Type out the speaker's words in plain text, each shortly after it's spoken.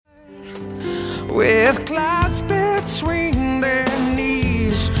with clouds between their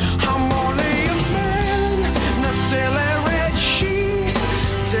knees. I'm only a man in a silly red sheet,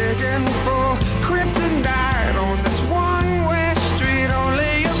 taken for kryptonite on this one-way street.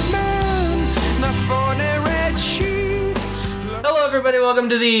 Only a man in a phony red sheet. Hello everybody, welcome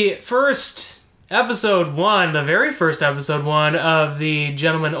to the first episode one, the very first episode one of the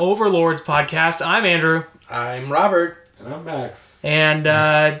Gentlemen Overlords podcast. I'm Andrew. I'm Robert. And I'm Max.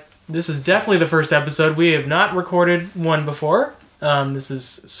 And this is definitely the first episode. We have not recorded one before. This is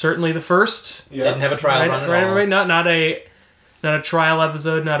certainly the first. Yeah. Didn't have a trial run at all. Right, not a trial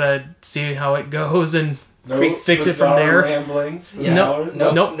episode, not a see how it goes and fix it from there. Ramblings for Yeah. hours.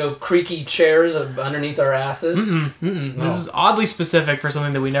 No creaky chairs underneath our asses. No. This is oddly specific for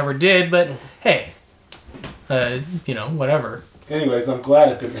something that we never did, but hey, whatever. Anyways, I'm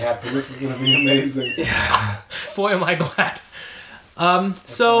glad it didn't happen. This is going to be amazing. Boy, am I glad.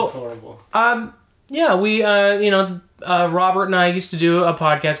 That's horrible. Robert and I used to do a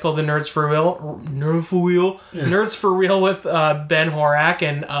podcast called the Nerds for Real. Nerds for Real with Ben Horak,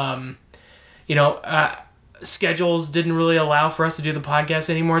 and schedules didn't really allow for us to do the podcast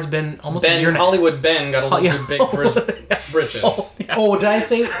anymore. It's been almost a year now. Hollywood Ben got a little too big for his britches. Oh, did I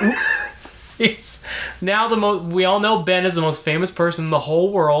say oops? He's now we all know Ben is the most famous person in the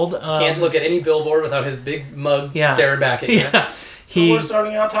whole world. Can't look at any billboard without his big mug staring back at you. Yeah. So we're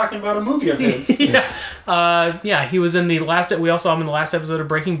starting out talking about a movie of his. He was in the last. We also saw him in the last episode of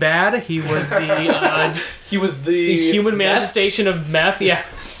Breaking Bad. He was the human manifestation of meth. Yeah.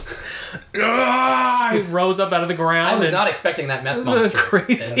 He rose up out of the ground. I was not expecting that meth This monster. is a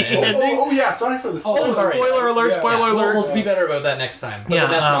crazy ending. Oh, yeah, sorry for this. sorry. Spoiler alert! Spoiler alert! We'll be better about that next time. But the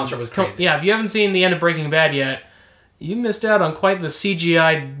meth monster was crazy. Yeah, if you haven't seen the end of Breaking Bad yet, you missed out on quite the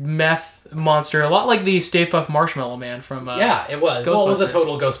CGI meth monster. A lot like the Stay Puft Marshmallow Man from it was. Well, it was a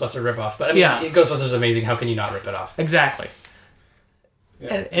total Ghostbuster ripoff. But I mean, Ghostbusters is amazing. How can you not rip it off? Exactly.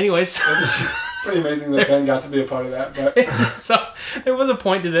 Yeah. Anyways. Pretty amazing that Ben got to be a part of that. But So, there was a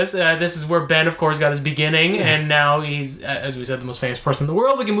point to this. This is where Ben, of course, got his beginning, and now he's, as we said, the most famous person in the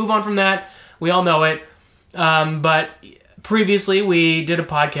world. We can move on from that. We all know it. But previously, we did a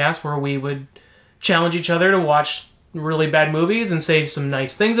podcast where we would challenge each other to watch really bad movies and say some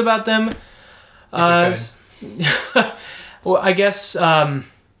nice things about them. Well, I guess we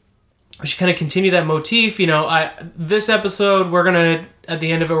should kind of continue that motif. This episode, at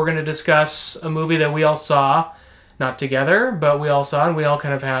the end of it, we're going to discuss a movie that we all saw, not together, but we all saw and we all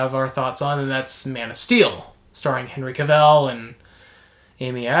kind of have our thoughts on, and that's Man of Steel, starring Henry Cavill and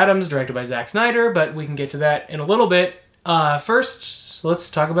Amy Adams, directed by Zack Snyder, but we can get to that in a little bit. First,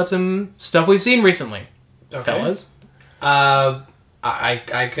 let's talk about some stuff we've seen recently, fellas.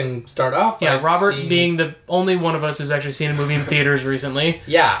 I can start off. Yeah, Robert being the only one of us who's actually seen a movie in theaters recently.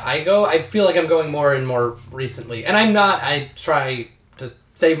 Yeah, I feel like I'm going more and more recently. And I'm not. I try to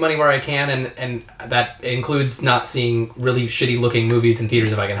save money where I can, and that includes not seeing really shitty looking movies in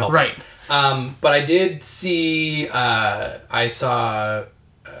theaters if I can help Right. it. But I did see, I saw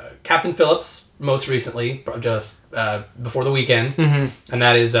Captain Phillips most recently, just before the weekend. Mm-hmm. And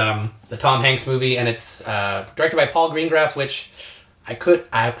that is the Tom Hanks movie, and it's directed by Paul Greengrass, which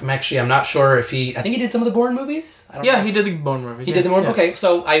I'm not sure if I think he did some of the Bourne movies. I don't know. He did the Bourne movies. He did the Bourne. Yeah. Okay,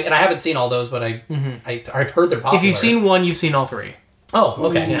 so I haven't seen all those, but I've heard they're popular. If you've seen one, you've seen all three. Oh,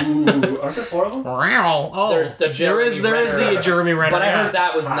 okay. Ooh, aren't there four of them? Oh, There's the Jeremy there is Renner. the Jeremy Renner. But I heard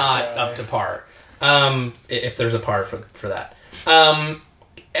that was not up to par. If there's a par for that.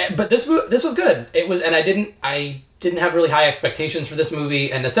 But this was good. It was, and I didn't have really high expectations for this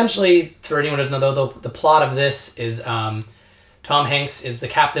movie. And essentially, for anyone who doesn't know, though, the plot of this is Tom Hanks is the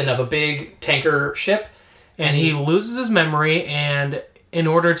captain of a big tanker ship, and he loses his memory. And in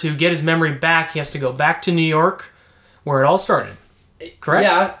order to get his memory back, he has to go back to New York, where it all started. Correct?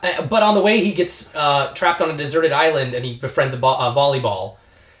 Yeah, but on the way he gets trapped on a deserted island, and he befriends a volleyball,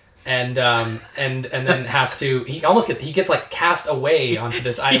 and then has to he gets like cast away onto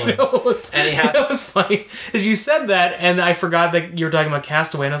this island. That was funny is you said that, and I forgot that you were talking about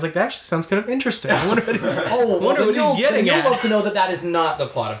Castaway, and I was like, that actually sounds kind of interesting. I wonder what he's getting at. You'll love to know that is not the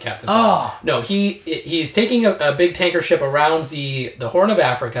plot of Captain Phillips. No, he's taking a big tanker ship around the Horn of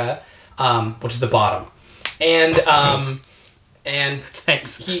Africa, which is the bottom, and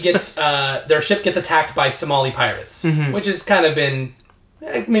thanks. He gets their ship gets attacked by Somali pirates, which has kind of been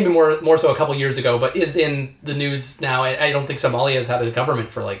maybe more so a couple years ago, but is in the news now. I don't think Somalia has had a government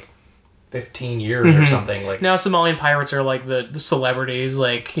for like 15 years or something. Like now, Somalian pirates are like the celebrities.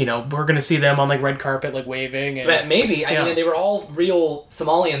 Like, you know, we're gonna see them on like red carpet, like waving. And, but maybe I mean they were all real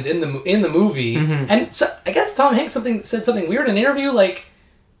Somalians in the movie, and so I guess Tom Hanks said something weird in an interview. Like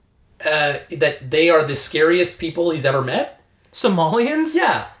that they are the scariest people he's ever met. Somalians?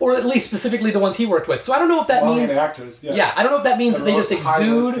 Yeah, or at least specifically the ones he worked with. So I don't know if that means actors. Yeah. Yeah, I don't know if that means that they just High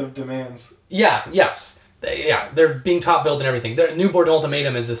list exude. of demands. Yeah, yes. They're being top billed and everything. Their Newborn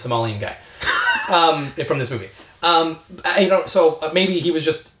Ultimatum is this Somalian guy from this movie. So maybe he was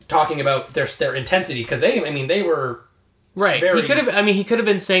just talking about their intensity because they were Right. very- He could have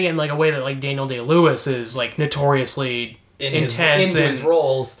been saying it in like a way that like Daniel Day-Lewis is like notoriously intense into his and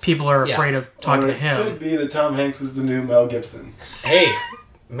roles. people are Yeah. afraid of talking Or to it him. could be that Tom Hanks is the new Mel Gibson. Hey,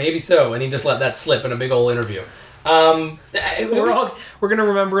 maybe so, and he just let that slip in a big old interview. We're gonna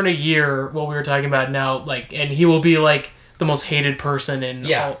remember in a year what we were talking about now, like, and he will be like the most hated person in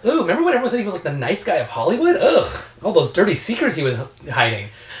Yeah. all. Ooh, remember when everyone said he was like the nice guy of Hollywood? Ugh, all those dirty secrets he was hiding.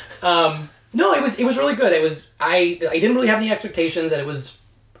 No, it was really good. It was I didn't really have any expectations, and it was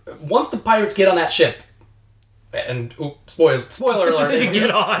once the pirates get on that ship, and spoiler alert, They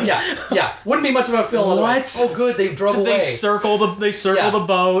get on. yeah, wouldn't be much of a film. What? Otherwise. Oh, good, they drove away. They circle Yeah. the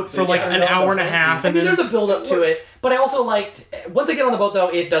boat for like get an on hour the and a boat. half, I and mean, then there's a build up to it, but I also liked once they get on the boat though,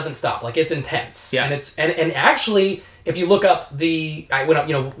 it doesn't stop. Like it's intense, Yeah. and it's and actually, if you look up I went up,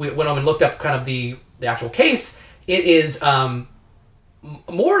 we went home and looked up kind of the actual case. It is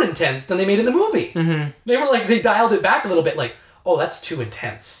more intense than they made in the movie. Mm-hmm. They dialed it back a little bit. Like, oh, that's too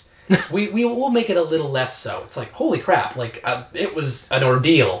intense. we will make it a little less so. It's like, holy crap! Like it was an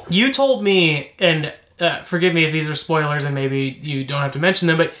ordeal. you told me, and forgive me if these are spoilers, and maybe you don't have to mention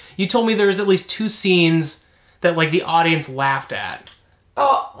them, but you told me there's at least 2 scenes that like the audience laughed at.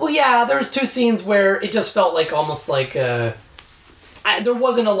 Oh, well, yeah, there's 2 scenes where it just felt like almost like there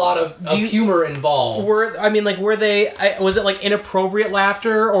wasn't a lot of humor involved. Were they? Was it like inappropriate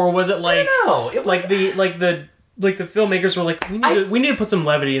laughter, or was it like? I don't know. It was, Like the filmmakers were like, we need to put some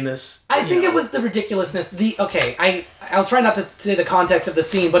levity in this. I think it was the ridiculousness. I'll try not to say the context of the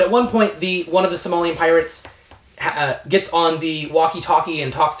scene, but at one point, one of the Somalian pirates gets on the walkie-talkie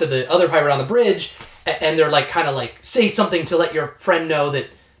and talks to the other pirate on the bridge, and they're like, kind of like, say something to let your friend know that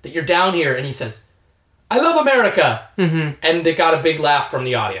you're down here, and he says, "I love America," and they got a big laugh from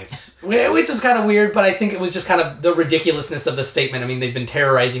the audience, which is kind of weird. But I think it was just kind of the ridiculousness of the statement. I mean, they've been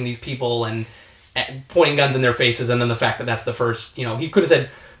terrorizing these people and pointing guns in their faces, and then the fact that that's the first, he could have said,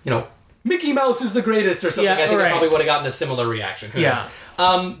 Mickey Mouse is the greatest or something. Yeah, I think right. it probably would have gotten a similar reaction. Who Yeah.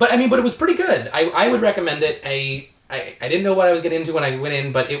 knows? But it was pretty good. I would recommend it. I didn't know what I was getting into when I went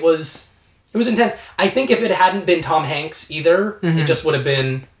in, but it was intense. I think if it hadn't been Tom Hanks either, it just would have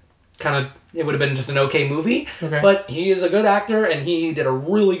been it would have been just an okay movie. Okay. But he is a good actor, and he did a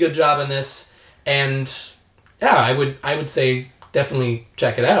really good job in this. And yeah, I would say definitely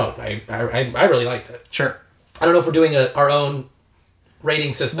check it out. I really liked it. Sure. I don't know if we're doing our own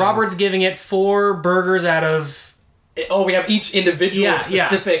rating system. Robert's giving it 4 burgers out of. Oh, we have each individual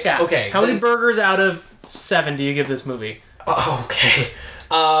specific. Yeah. Okay. How many burgers out of 7 do you give this movie? Oh, okay.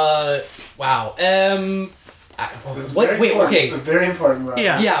 Wow. This is Wait, very wait, important. okay. Very important, Rob.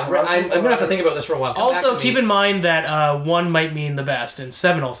 Yeah. Yeah, I'm gonna have to think about this for a while. Come back Also, to keep me. in mind that 1 might mean the best, and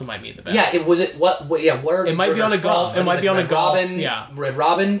 7 also might mean the best. Yeah, where are It might be on burgers a golf- from? it What might is be on a Red golf, Robin, yeah. Red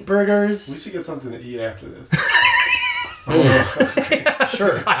Robin burgers. We should get something to eat after this.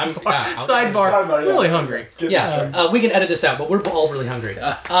 Sure. Sidebar. Sidebar, yeah. Really hungry. Get this Yeah, right. we can edit this out, but we're all really hungry.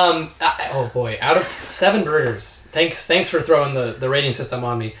 Oh boy, out of 7 burgers. Thanks for throwing the rating system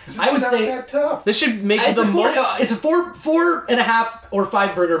on me. This is I would not say that tough. This should make it's the a 4, most. it's a 4.5 or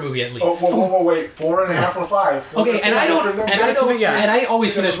 5 burger movie at least. Oh, whoa, wait. 4.5 or 5. Okay, and I don't, Yeah. and I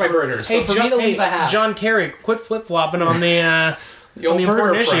always finish my burgers. So Hey, for me to leave a half, John Kerry, quit flip flopping on the on the burger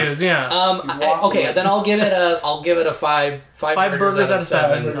important front. issues. Yeah. He's waffling. Okay, then I'll give it a 5. 5 burgers out of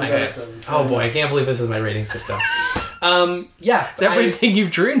 7. Burgers Okay. out of 7. Oh boy, I can't believe this is my rating system. Yeah, It's everything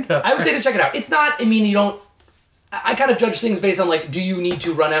you've dreamed of. I would say to check it out. It's not. I mean, you don't. I kind of judge things based on like, do you need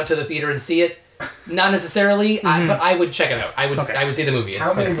to run out to the theater and see it? Not necessarily, but I would check it out. I would see the movie.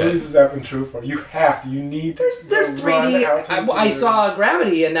 How many it's movies good. has that been true for? You have to. You need to. There's run 3D. out to the I theater. saw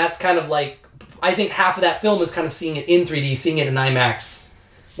Gravity, and that's kind of like, I think half of that film is kind of seeing it in 3D, seeing it in IMAX,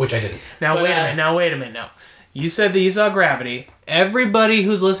 which I didn't. Now But, wait a minute. Now you said that you saw Gravity. Everybody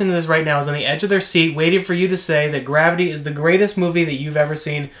who's listening to this right now is on the edge of their seat, waiting for you to say that Gravity is the greatest movie that you've ever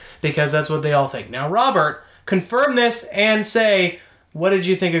seen, because that's what they all think. Now, Robert, confirm this and say, what did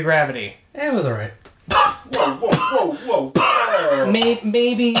you think of Gravity? It was alright. Whoa.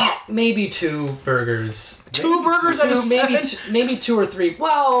 maybe 2 burgers. 2 burgers out of 7? Maybe 2 or 3.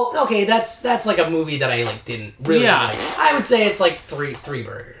 Well, okay, that's like a movie that I like didn't really like. I would say it's like 3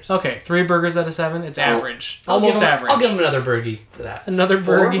 burgers. Okay, 3 burgers out of 7. It's average, I'll almost give him, average. I'll give him another burgie for that. Another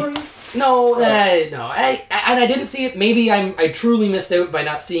burgie. No, no. I didn't see it. Maybe I truly missed out by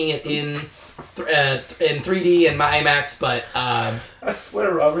not seeing it in 3D and my IMAX, but I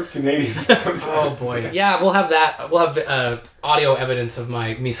swear Robert's Canadian. oh boy, yeah, we'll have that. We'll have audio evidence of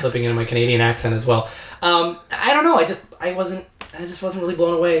me slipping into my Canadian accent as well. I don't know. I just wasn't really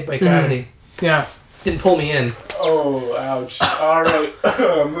blown away by Gravity. Yeah, didn't pull me in. Oh, ouch. All right,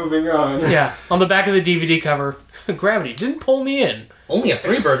 moving on. Yeah, on the back of the DVD cover, Gravity didn't pull me in. Only a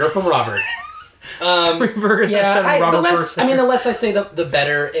 3 burger from Robert. 3 burgers out of 7. Robert Burst. The less I say, the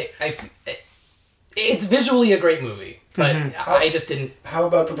better. It's visually a great movie, but I just didn't. How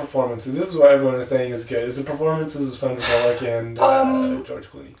about the performances? This is what everyone is saying is good. Is the performances of Sandra Bullock and George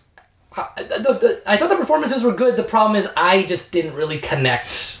Clooney? I thought the performances were good. The problem is I just didn't really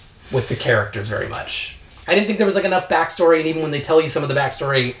connect with the characters very much. I didn't think there was like enough backstory, and even when they tell you some of the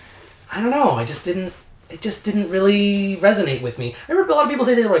backstory, I don't know. It just didn't really resonate with me. I heard a lot of people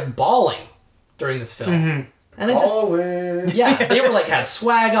say they were like bawling during this film. And they they were like had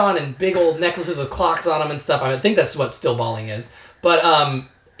swag on and big old necklaces with clocks on them and stuff. I think that's what still balling is. But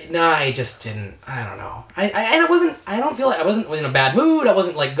I just didn't. I don't know. I don't feel like I wasn't in a bad mood. I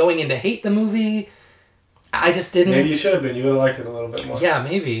wasn't like going in to hate the movie. I just didn't. Maybe you should have been. You would have liked it a little bit more. Yeah,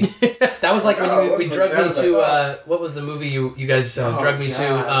 maybe. That was like when we drugged me to what was the movie you guys drugged me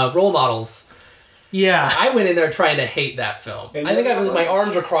to? Role Models. Yeah. I went in there trying to hate that film. And I think my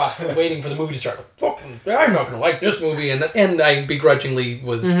arms were crossed waiting for the movie to start. I'm not going to like this movie. And I begrudgingly it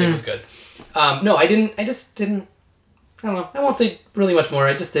was good. No, I didn't. I just didn't. I don't know. I won't say really much more.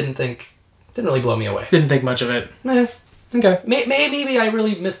 I just didn't really blow me away. Didn't think much of it. Okay. Maybe I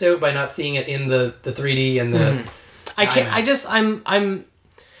really missed out by not seeing it in the 3D and the. I can't. IMAX.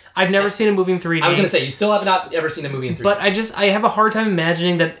 I've never seen a movie in 3D. I was gonna say you still have not ever seen a movie in 3D. But I have a hard time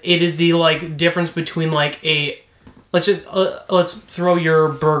imagining that it is the like difference between like let's throw your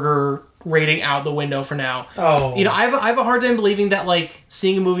burger rating out the window for now. Oh. I have a hard time believing that like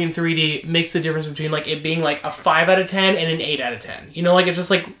seeing a movie in 3D makes the difference between like it being like a 5 out of 10 and an 8 out of 10. Like it's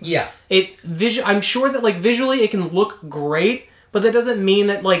just like I'm sure that like visually it can look great, but that doesn't mean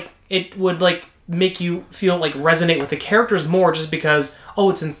that like it would like make you feel like resonate with the characters more just because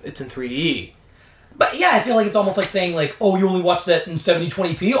it's in 3D. But yeah, I feel like it's almost like saying like, oh, you only watched that in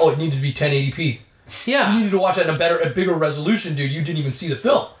 7020p. Oh, it needed to be 1080p. Yeah, you needed to watch that in a bigger resolution, dude. You didn't even see the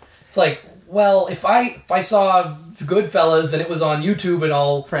film. It's like, well, if I saw Goodfellas and it was on YouTube and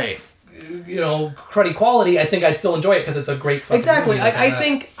all cruddy quality, I think I'd still enjoy it because it's a great fucking exactly.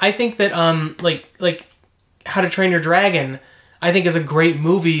 movie. I think that like How to Train Your Dragon, I think is a great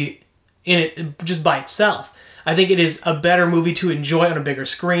movie in it just by itself. I think it is a better movie to enjoy on a bigger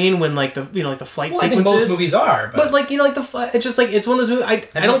screen when like the like the flight sequences. I think most movies are, but like like it's just like it's one of those movies.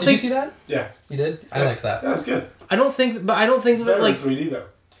 I don't think. Did you see that? Yeah, you did. I liked that. That was good. I don't think better like in 3D though.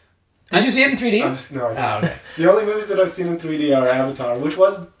 Did you see it in 3D? No. Okay. The only movies that I've seen in 3D are Avatar, which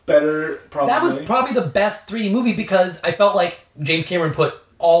was better. Probably that was probably the best 3D movie because I felt like James Cameron put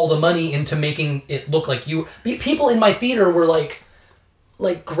all the money into making it look like people in my theater were like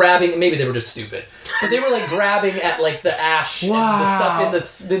grabbing, maybe they were just stupid, but they were like grabbing at like the ash and the stuff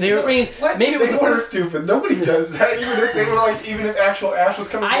in the screen. What? Maybe it was stupid. Nobody does that, even if actual ash was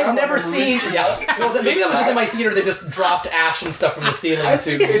coming down. I've never seen. Well, maybe that was just in my theater. They just dropped ash and stuff from the ceiling. I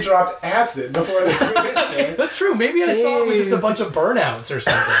think they dropped acid before they put it in there. That's true. Maybe I saw it with just a bunch of burnouts or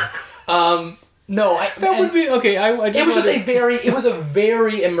something. No, that would be okay. It was a very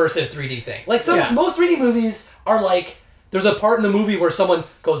immersive 3D thing. Like most 3D movies are like. There's a part in the movie where someone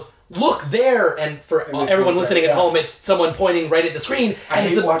goes, "Look there," and for everyone listening at home, it's someone pointing right at the screen. I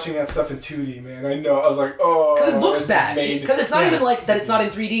hate watching that stuff in 2D, man. I know. I was like, oh, because it looks bad. Because it's not even like that. It's not in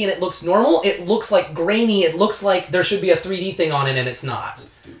 3D and it looks normal. It looks like grainy. It looks like there should be a 3D thing on it, and it's not.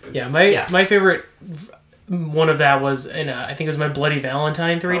 It's stupid. Yeah, my favorite one of that was in I think it was My Bloody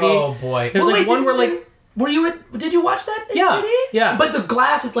Valentine 3D. Oh boy, there's one where like. Did you watch that in 3D? Yeah. But the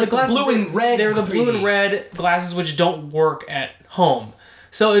glass is like the blue and red. They're the 3D. blue and red glasses which don't work at home.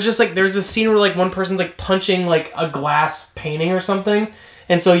 So it's just like there's a scene where like one person's like punching like a glass painting or something,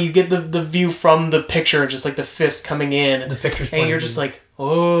 and so you get the view from the picture, just like the fist coming in, the picture's and you're just like,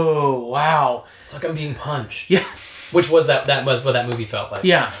 oh wow, it's like I'm being punched. Yeah, which was that was what that movie felt like.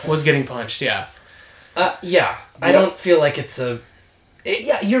 Yeah, was getting punched. Yeah. I don't feel like it's a.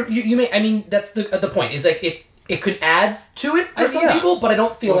 You may. I mean, that's the point. Is like it it could add to it for some yeah. people, but I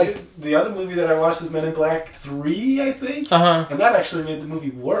don't feel like... the other movie that I watched is Men in Black 3, I think. Uh-huh. And that actually made the movie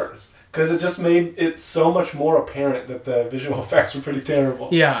worse. Because it just made it so much more apparent that the visual effects were pretty terrible.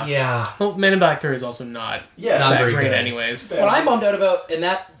 Yeah. Yeah. Well, Men in Black 3 is also not Yeah, Not that very great good. anyways. What I'm bummed out about in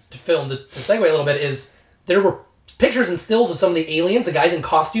that film, to segue a little bit, is there were pictures and stills of some of the aliens, the guys in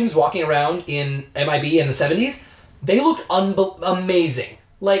costumes walking around in MIB in the 70s. They looked amazing.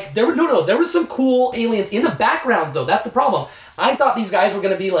 Like, there was some cool aliens in the backgrounds, though. That's the problem. I thought these guys were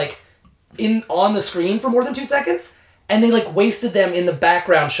going to be, like, on the screen for more than 2 seconds, and they, like, wasted them in the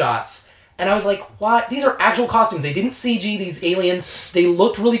background shots. And I was like, what? These are actual costumes. They didn't CG these aliens. They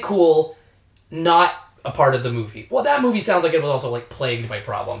looked really cool. Not a part of the movie. Well, that movie sounds like it was also, like, plagued by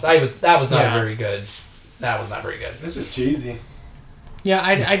problems. That was not very good. That was not very good. It's just cheesy. Yeah,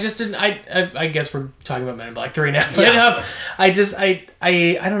 I just didn't. I guess we're talking about Men in Black 3 now. But Yeah. I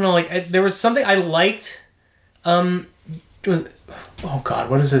don't know. Like there was something I liked. Oh God,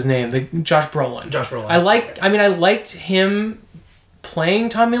 what is his name? Josh Brolin. Josh Brolin. I liked him playing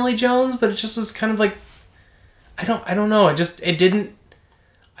Tommy Lee Jones, but it just was kind of like I don't know. It didn't.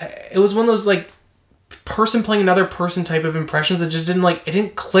 It was one of those like person playing another person type of impressions that just didn't it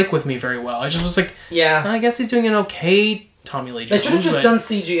didn't click with me very well. I just was like, Yeah. I guess he's doing an okay Tommy Lee They Jones. should have just but- done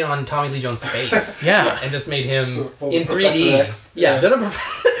CG on Tommy Lee Jones' face. Yeah. And just made him So, well, in Professor 3D. X. Yeah. Yeah. Done a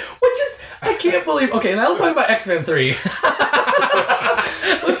which is, I can't believe. Okay, now let's talk about X-Men 3.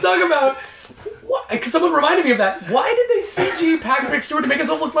 Let's talk about. Because someone reminded me of that. Why did they CG Patrick Stewart to make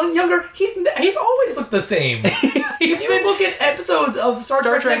himself look younger? He's always looked the same. If you look at episodes of Star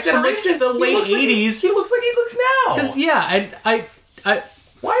Trek Next from Generation, the he late looks like 80s. he looks like he looks now. Because yeah,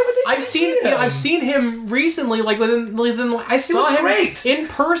 Why would they? I've seen him recently, like I saw looks him great. in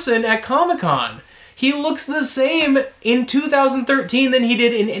person at Comic-Con. He looks the same in 2013 than he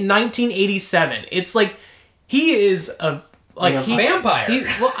did in 1987. It's like he is a vampire.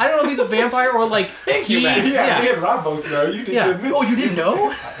 Well, I don't know if he's a vampire or like Thank you, Matt. Yeah, me and Rob both know. You did Yeah. to admit. Oh, you didn't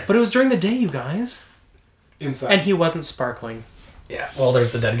know? But it was during the day, you guys, Inside. and he wasn't sparkling. Yeah. Well,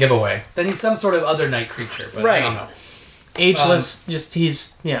 there's the dead giveaway. Then he's some sort of other night creature, but I don't know. Ageless, just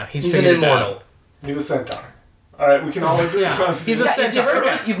he's He's an figured it out. immortal. He's a centaur. Alright, we can all agree Yeah. on He's a this. Yeah, if you ever centaur.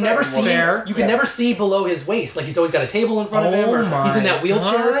 noticed, you've never seen. Fair. You can Yeah. never see below his waist. Like he's always got a table in front of him, Oh or he's in my that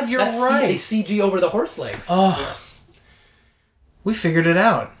wheelchair. God, you're That's right. They CG over the horse legs. Oh, we figured it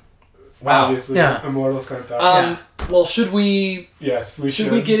out. Wow. Obviously, Yeah. immortal centaur. Well, should we? Yes, we should.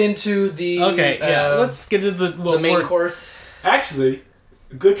 Should we get into the? Okay, yeah. Let's get into the main course. Actually,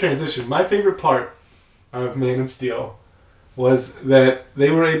 good transition. My favorite part of Man and Steel was that they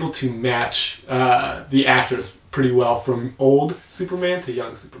were able to match the actors pretty well from old Superman to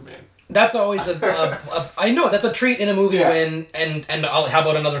young Superman. That's always I know that's a treat in a movie Yeah. when how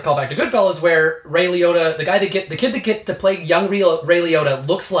about another callback to Goodfellas where Ray Liotta, the kid that get to play young Ray Liotta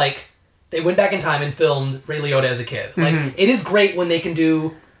looks like they went back in time and filmed Ray Liotta as a kid. Like it is great when they can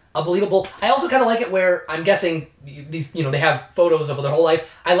do a believable. I also kind of like it where I'm guessing these they have photos of their whole life.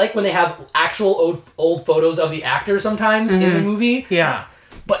 I like when they have actual old photos of the actor sometimes in the movie. Yeah,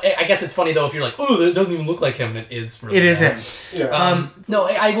 But I guess it's funny though if you're like, oh, it doesn't even look like him. It is. Really it is bad. him. Yeah. No,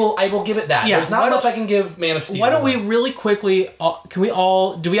 I will give it that. Yeah, There's not why much don't- I can give Man of Steel. Why don't we really quickly? Do we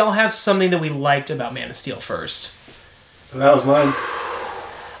all have something that we liked about Man of Steel first? that was mine.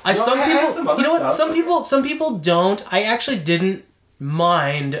 Some I have people, some other you know what? stuff. Some people don't. I actually didn't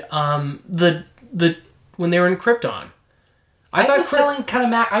mind the when they were in Krypton. I was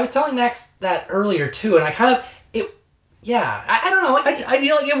telling Max that earlier too, and I kind of it. Yeah, I don't know.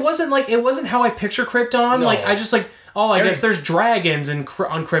 It wasn't how I picture Krypton. No. Like I just like I guess there's dragons on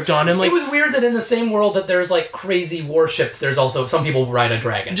Krypton and like it was weird that in the same world that there's like crazy warships, there's also some people ride a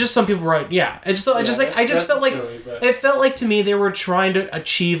dragon. just some people write I just felt like silly, but- it felt like to me they were trying to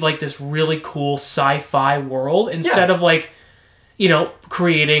achieve like this really cool sci-fi world instead of like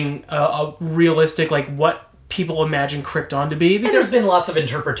creating a realistic like what people imagine Krypton to be and because there's been lots of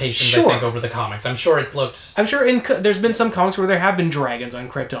interpretations, Sure. I think, over the comics. I'm sure it's looked. I'm sure there's been some comics where there have been dragons on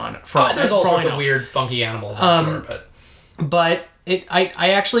Krypton. There's all for all I sorts of know. weird, funky animals. I'm sure, But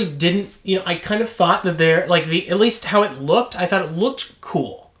I actually didn't. I kind of thought that at least how it looked. I thought it looked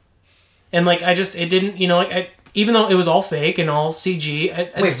cool, and like it didn't. Even though it was all fake and all CG,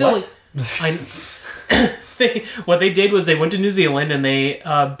 Wait, still. what? what they did was they went to New Zealand and they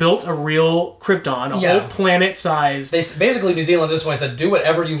built a real Krypton, a whole planet-sized. Basically, New Zealand at this point said, "Do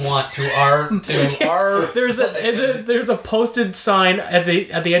whatever you want to our." There's a posted sign at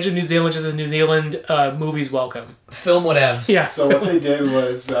the edge of New Zealand that says New Zealand movies welcome. Film whatevs. Yeah. So what they did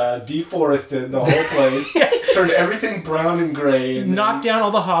was deforested the whole place, turned everything brown and gray, and knocked down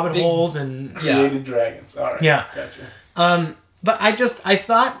all the hobbit holes and created dragons. All right. Yeah. Gotcha. But I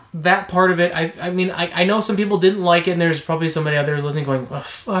thought that part of it, I mean, I know some people didn't like it, and there's probably somebody out there who's listening going, oh,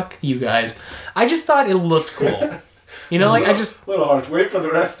 fuck you guys. I just thought it looked cool. You know, like, a little harsh. Wait for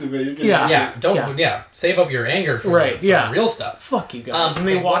the rest of it. Don't save up your anger for the real stuff. Fuck you guys. And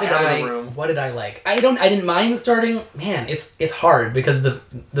they walked out of the room. What did I like? I didn't mind starting. Man, it's hard because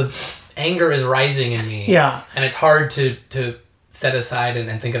the anger is rising in me. Yeah. And it's hard to set aside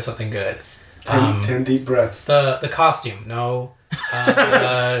and think of something good. 10 deep breaths. The costume, no.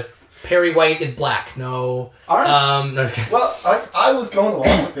 Perry White is black, no. All right. No, just kidding. Well, I was going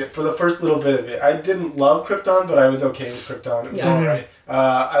along with it for the first little bit of it. I didn't love Krypton, but I was okay with Krypton. It was all right.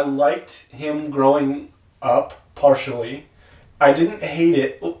 I liked him growing up partially. I didn't hate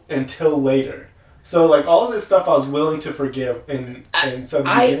it until later. So, like, all of this stuff I was willing to forgive.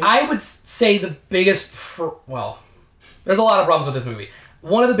 I would say the biggest... there's a lot of problems with this movie.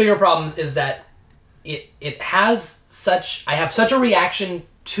 One of the bigger problems is that it has such... I have such a reaction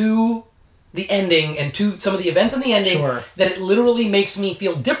to the ending and to some of the events in the ending that it literally makes me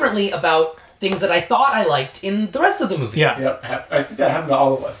feel differently about things that I thought I liked in the rest of the movie. Yeah. Yep. I think that happened to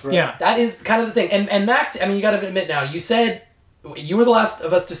all of us, right? Yeah. That is kind of the thing. And Max, I mean, you got to admit now, you said you were the last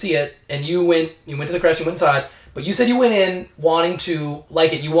of us to see it, and you went to the crash, you went inside, but you said you went in wanting to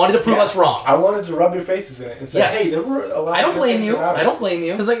like it. You wanted to prove us wrong. I wanted to rub your faces in it and say, hey, there were a lot I don't of good blame things you. about it. I don't blame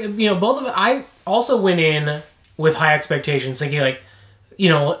you. Because, like, you know, both of it, I also went in with high expectations, thinking, like, you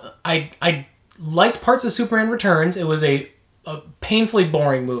know, I liked parts of Superman Returns. It was a painfully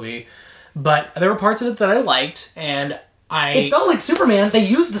boring movie, but there were parts of it that I liked, and it felt like Superman. They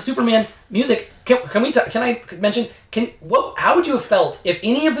used the Superman music. Can I mention? How would you have felt if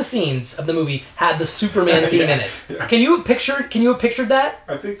any of the scenes of the movie had the Superman theme in it? Yeah. Can you have pictured that?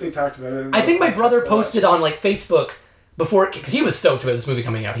 I think they talked about it. I think my brother posted on like Facebook before, because he was stoked about this movie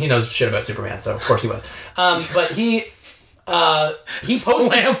coming out. He knows shit about Superman, so of course he was. But he posted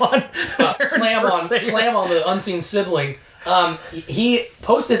slam on the unseen sibling. He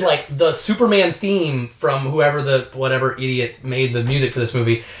posted like the Superman theme from whatever idiot made the music for this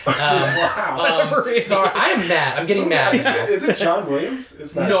movie. Wow. Sorry, I am mad. I'm getting mad now. Is it John Williams?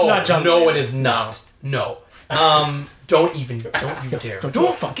 It's not. No, it's not John no, Williams. it is not. No. Don't you dare.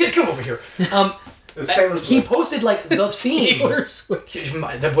 Don't get over here. He posted like the theme.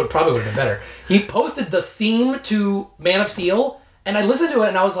 That probably would have been better. He posted the theme to Man of Steel, and I listened to it,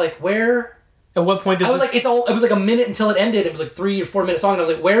 and I was like, "Where?" At what point does I was like, it was like a minute until it ended. It was like 3 or 4 minute song, and I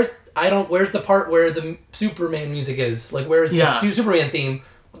was like, "Where's the part where the Superman music is? Like, where's the Superman theme?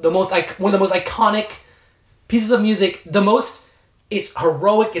 One of the most iconic pieces of music. It's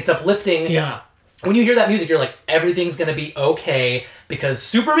heroic. It's uplifting. Yeah. When you hear that music, you're like, everything's gonna be okay because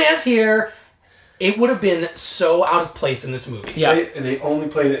Superman's here." It would have been so out of place in this movie. Yeah. And they only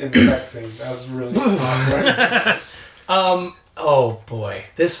played it in the sex scene. That was really awkward. Oh boy,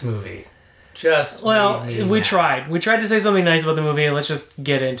 this movie just we tried to say something nice about the movie. Let's just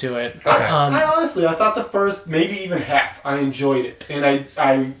get into it. Okay. I honestly, I thought the first, maybe even half, I enjoyed it. And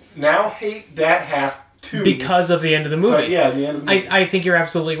I now hate that half too. Because of the end of the movie. But yeah, the end of the movie. I think you're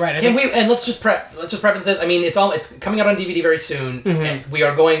absolutely right. Let's just preface this. I mean, it's coming out on DVD very soon, and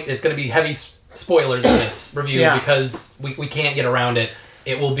it's going to be heavy spoilers in this review because we can't get around it.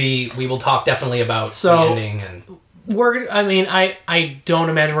 We will talk definitely about the ending and I don't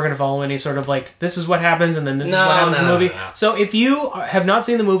imagine we're going to follow any sort of like, this is what happens and then this is what happens in the movie. No. So if you have not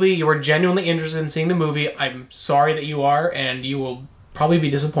seen the movie, you are genuinely interested in seeing the movie, I'm sorry that you are, and you will probably be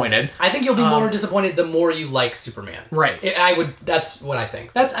disappointed. I think you'll be more disappointed the more you like Superman. Right. That's what I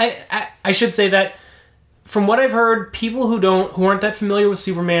think. I should say that from what I've heard, people who aren't that familiar with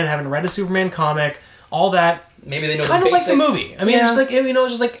Superman, haven't read a Superman comic, all that, maybe they know kind of like the movie. I mean, yeah. It's just like, you know,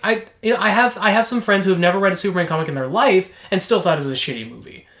 it's just like I have some friends who have never read a Superman comic in their life and still thought it was a shitty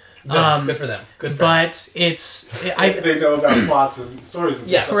movie. Good for them. Good friends. But they know about plots and stories and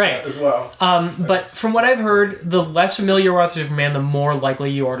yes, stuff right. as well. But from what I've heard, the less familiar you are with Superman, the more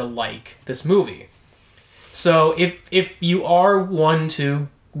likely you are to like this movie. So if you are one to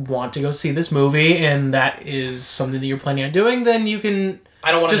want to go see this movie and that is something that you're planning on doing, then you can.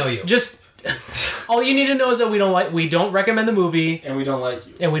 I don't want to know you. Just all you need to know is that we don't recommend the movie, and we don't like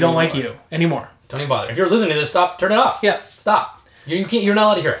you, and we don't like you anymore. Don't even bother. If you're listening to this, turn it off. Yeah, stop. You can't. You're not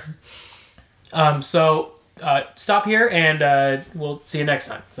allowed to hear us. So stop here, and we'll see you next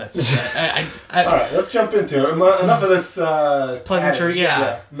time. That's All right, let's jump into it. Enough of this Pleasantry,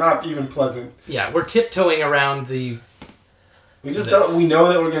 yeah. not even pleasant. Yeah, we're tiptoeing around the. We just This. don't. We know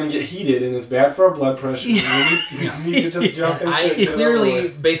that we're going to get heated, and it's bad for our blood pressure. We need to just jump into I it. and get it over clearly,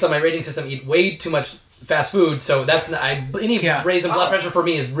 with. based on my rating system, eat way too much fast food. So that's not, any raise in blood pressure for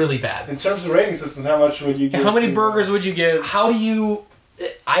me is really bad. In terms of rating systems, how much would you give? How many to, burgers would you give? How do you?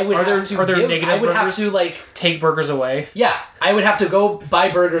 I would Are there- have to. are there give, negative I would have burgers? to like. Take burgers away. Yeah, I would have to go buy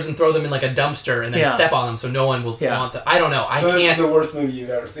burgers and throw them in like a dumpster and then Yeah. step on them so no one will Yeah. want them. I don't know. I So this is can't. the worst movie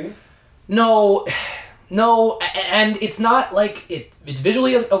you've ever seen? No, and it's not like it's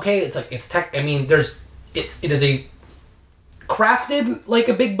visually okay. It's like it's tech. I mean, it is a crafted like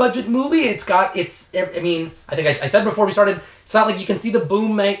a big budget movie. I mean, I think I said before we started. It's not like you can see the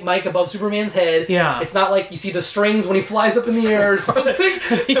boom mic above Superman's head. Yeah. It's not like you see the strings when he flies up in the air or something.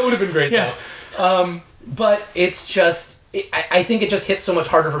 That would have been great Yeah. though. But it's just. I think it just hits so much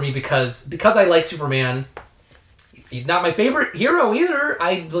harder for me because I like Superman. He's not my favorite hero either.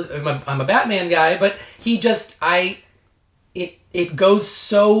 I'm a Batman guy, but he just it goes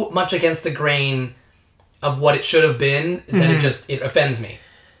so much against the grain of what it should have been that it offends me.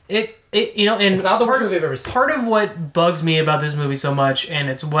 And It's not the worst movie I've ever seen. Part of what bugs me about this movie so much, and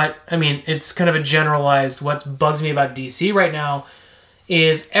it's kind of a generalized what bugs me about DC right now,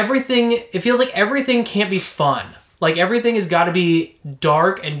 is everything. It feels like everything can't be fun. Like everything has got to be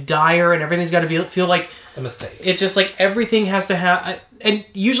dark and dire, and everything's got to feel like It's a mistake. it's just like everything has to have. And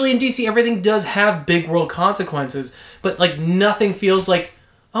usually in DC, everything does have big world consequences, but like nothing feels like,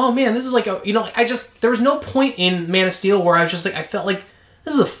 oh man, this is like there was no point in Man of Steel where I was just like, I felt like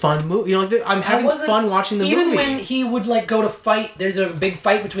this is a fun movie. I'm having fun watching the movie. Even when he would like go to fight, there's a big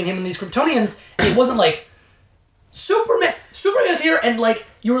fight between him and these Kryptonians. It wasn't like Superman's here, and like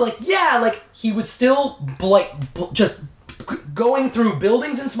you were like, yeah, like he was still just going through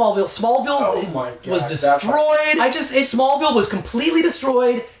buildings in Smallville. Oh my God, was destroyed. Smallville was completely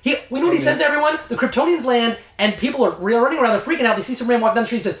destroyed. We know what he says to everyone. The Kryptonians land, and people are running around. They're freaking out. They see Superman walk down the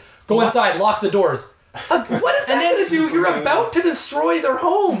street. He says, "Go inside, lock the doors." What is that going to do? You're about to destroy their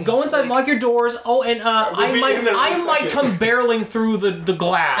home. Go inside, lock your doors. Oh, and We'll be in there in a I might second. come barreling through the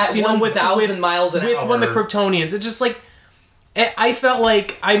glass. At 1,000 miles an hour. With one of the Kryptonians. It's just like I felt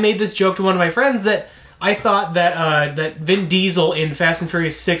like I made this joke to one of my friends that I thought that that Vin Diesel in Fast and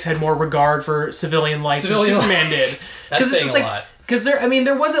Furious 6 had more regard for civilian life than Superman did. That's it's saying just a like, lot. Because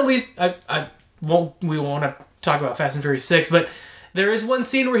there was at least we won't have to talk about Fast and Furious 6, but there is one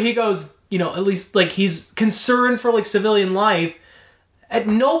scene where he goes, at least like he's concerned for like civilian life. At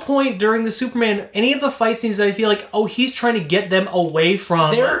no point during the Superman, any of the fight scenes that I feel like, he's trying to get them away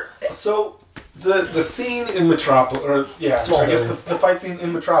from. So the scene in Metropolis, I guess the fight scene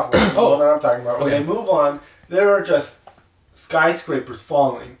in Metropolis, the one that I'm talking about. When they move on, there are just skyscrapers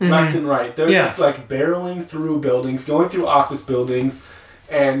falling left and right. They're just like barreling through buildings, going through office buildings.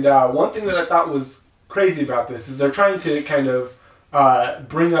 And one thing that I thought was crazy about this is they're trying to kind of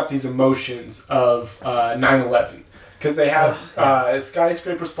bring up these emotions of 9/11 because they have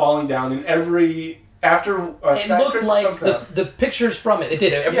skyscrapers falling down, and after a It skyscraper looked like comes down, the pictures from it. It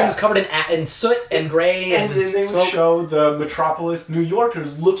did. Everything was covered in soot and gray and then they would smoke. show the Metropolis New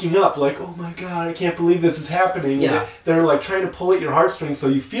Yorkers looking up like, oh my God, I can't believe this is happening. Yeah. And they're like trying to pull at your heartstrings so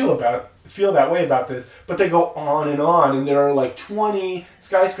you feel that way about this. But they go on, and there are like 20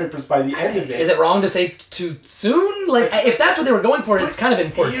 skyscrapers by the end of it. Is it wrong to say too soon? Like, if that's what they were going for, it's kind of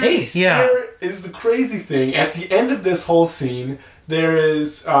in poor taste. Yeah. Here is the crazy thing. At the end of this whole scene, there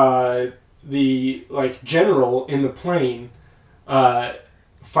is the like general in the plane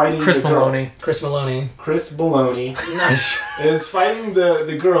fighting Chris the girl. Maloney. Chris Maloney. Chris Maloney Nice. is fighting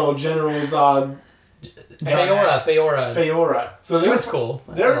the girl, General Zod Feora. Feora. So She was cool.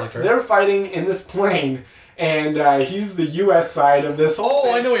 I liked her. they're fighting in this plane, and he's the U.S. side of this whole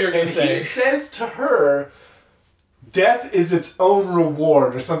thing. I know what you're gonna And say. he says to her, death is its own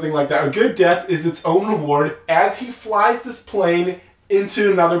reward, or something like that. A good death is its own reward, as he flies this plane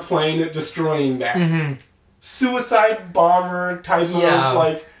into another plane, destroying that. Mm-hmm. Suicide bomber type of,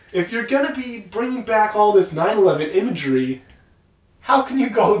 like, if you're gonna be bringing back all this 9/11 imagery, how can you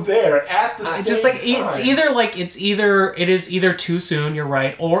go there at the same Just like time? it is either too soon, you're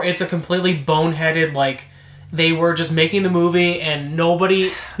right, or it's a completely boneheaded, like they were just making the movie and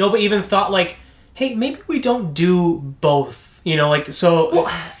nobody even thought like, hey, maybe we don't do both, like so. Well,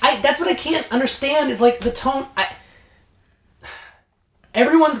 that's what I can't understand is like the tone.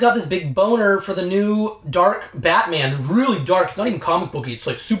 Everyone's got this big boner for the new dark Batman. Really dark. It's not even comic booky. It's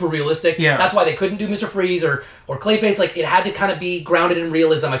like super realistic. Yeah. That's why they couldn't do Mr. Freeze or Clayface. Like it had to kind of be grounded in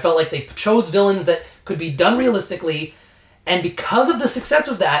realism. I felt like they chose villains that could be done realistically. And because of the success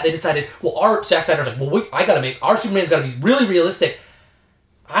of that, they decided, well, Zack Snyder's like, well, our Superman's got to be really realistic.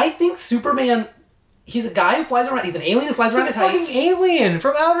 I think Superman, he's a guy who flies around, he's an alien who flies around He's in a fucking tights. alien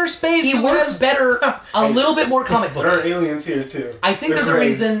from outer space. He works better, a little bit more comic book. There are aliens here too. I think there's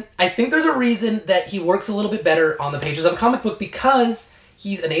a reason that he works a little bit better on the pages of a comic book because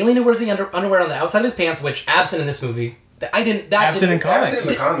he's an alien who wears the underwear on the outside of his pants, which absent in this movie. Absent in comics. It's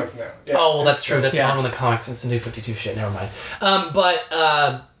in the comics now. Yeah. Oh, well, that's true. That's Yeah. not on the comics. It's the New 52 shit. Never mind.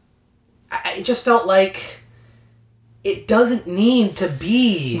 It just felt like it doesn't need to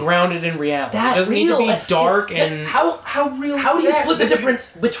be Grounded in reality. that It doesn't real. need to be dark and... How real? How do you is that? split the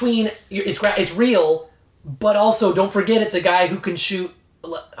difference between it's real, but also don't forget it's a guy who can shoot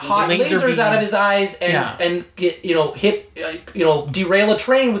hot Laser lasers out of beams. his eyes and get hit derail a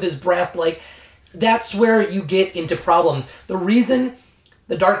train with his breath. Like that's where you get into problems. The reason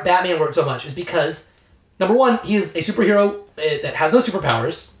the Dark Batman worked so much is because number one, he is a superhero that has no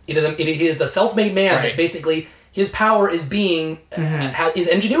superpowers. He is a self-made man Right. that basically. His power is being is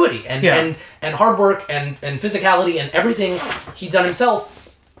ingenuity and hard work and physicality and everything he's done himself.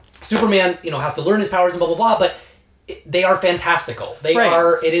 Superman, has to learn his powers and blah blah blah, but they are fantastical. They Right.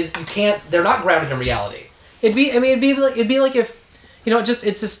 are. It is. You can't. They're not grounded in reality. It'd be like if,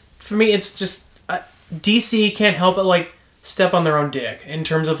 it's just, for me, it's just, DC can't help but, like, step on their own dick in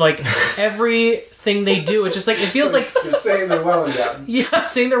terms of, like, everything they do. It's just, like, it feels like, You're saying they're well endowed. yeah, I'm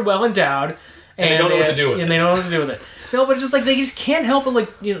saying they're well endowed. And they don't know what to do with it. And they don't know what to do with it. No, but it's just, like, they just can't help but, like,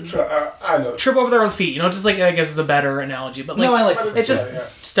 I know. trip over their own feet. Just, like, I guess it's a better analogy. But, like, No, I like it's just Yeah.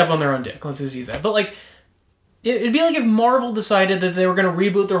 step on their own dick. Let's just use that. But, like, it'd be like if Marvel decided that they were going to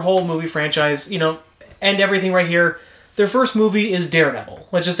reboot their whole movie franchise, end everything right here. Their first movie is Daredevil.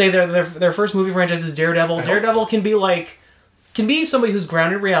 Let's just say their first movie franchise is Daredevil. Daredevil can be somebody who's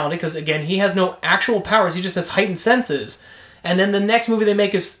grounded in reality because, again, he has no actual powers. He just has heightened senses. And then the next movie they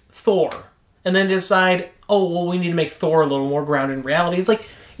make is Thor. And then decide, we need to make Thor a little more grounded in reality. It's like,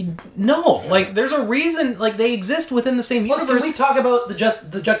 no. Like, there's a reason, like, they exist within the same Plus, universe. can we talk about the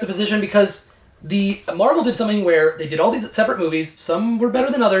juxtaposition because the Marvel did something where they did all these separate movies. Some were better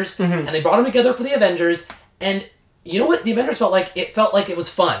than others, and they brought them together for the Avengers. And you know what the Avengers felt like? It felt like it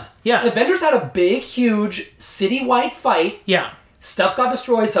was fun. Yeah. The Avengers had a big, huge city-wide fight. Yeah. Stuff got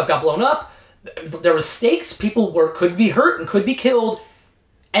destroyed. Stuff got blown up. There was stakes. People could be hurt and could be killed.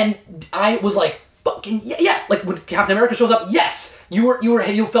 And I was like, fucking yeah. Like when Captain America shows up, yes,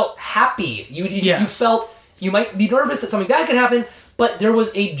 you felt happy. You felt you might be nervous that something bad could happen, but there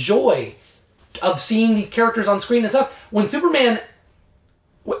was a joy of seeing the characters on screen and stuff. When Superman,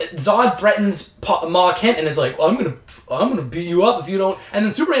 Zod threatens Ma Kent and is like, I'm gonna beat you up if you don't. And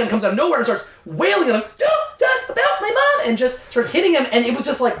then Superman comes out of nowhere and starts wailing at him, don't talk about my mom, and just starts hitting him. And it was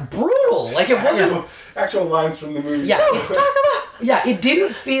just like brutal. Like it wasn't. Actual lines from the movie. Yeah, it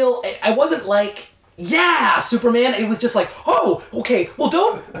didn't feel. I wasn't like, yeah, Superman. It was just like, oh, okay. Well,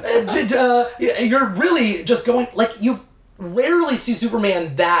 don't. You're really just going like you rarely see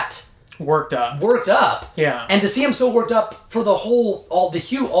Superman that Worked up. Yeah. And to see him so worked up for the whole, all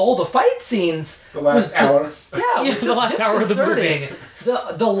the fight scenes. The last hour. Yeah, Yeah, the last hour of the movie.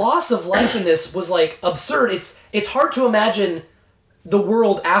 The loss of life in this was like absurd. It's hard to imagine the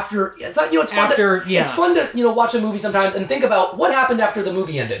world after. It's not, it's fun After, yeah. It's fun to watch a movie sometimes and think about what happened after the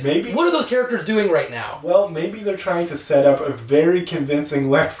movie ended. Maybe. What are those characters doing right now? Well, maybe they're trying to set up a very convincing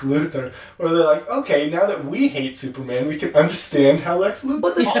Lex Luthor, where they're like, okay, now that we hate Superman, we can understand how Lex Luthor.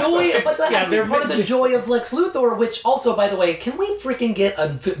 But the joy, they're part of the joy of Lex Luthor, which also, by the way, can we freaking get a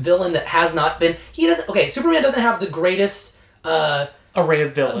villain that has not been? He doesn't. Okay, Superman doesn't have the greatest array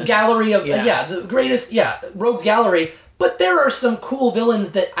of villains. gallery of the greatest rogues gallery. But there are some cool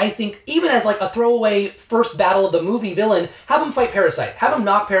villains that I think, even as like a throwaway first battle of the movie villain, have him fight Parasite. Have him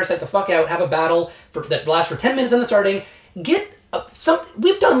knock Parasite the fuck out. Have a battle that lasts for 10 minutes in the starting. Get some.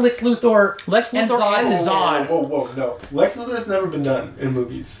 We've done Lex Luthor and Zod. Whoa, no. Lex Luthor has never been done in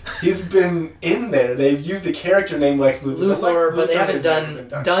movies. He's been in there. They've used a character named Lex Luthor. But they haven't has never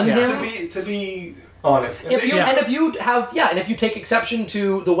been done him. To be honest. And if you take exception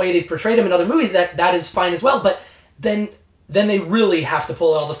to the way they portrayed him in other movies, that is fine as well. But then they really have to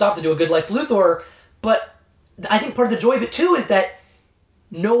pull out all the stops to do a good Lex Luthor. But I think part of the joy of it too is that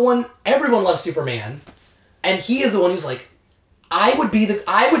everyone loves Superman, and he is the one who's like, I would be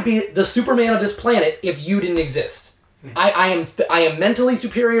the Superman of this planet if you didn't exist. I am mentally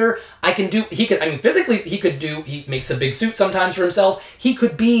superior. Physically he makes a big suit sometimes for himself. He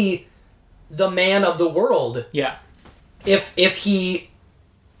could be the man of the world. Yeah. If he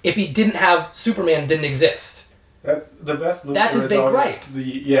didn't have Superman didn't exist. That's the best. Luthor That's his is big always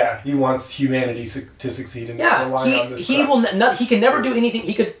gripe. He wants humanity to succeed and Yeah, rely on this. he stuff. will. He can never do anything.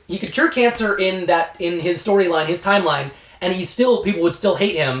 He could cure cancer in his storyline, his timeline, and people would still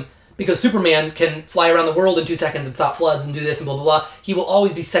hate him because Superman can fly around the world in 2 seconds and stop floods and do this and blah blah blah. He will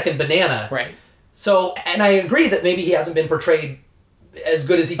always be second banana. Right. So, and I agree that maybe he hasn't been portrayed as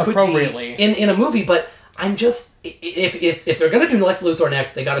good as he could Appropriately. be in a movie, but I'm just if they're gonna do Lex Luthor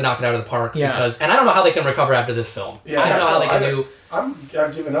next, they got to knock it out of the park because, and I don't know how they can recover after this film. I don't know how they can do.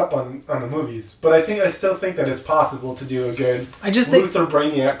 I've given up on the movies, but I still think that it's possible to do a good I just think Luthor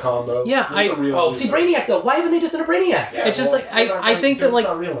Brainiac combo. Yeah, See Brainiac though. Why haven't they just done a Brainiac? Yeah, it's just like I think that like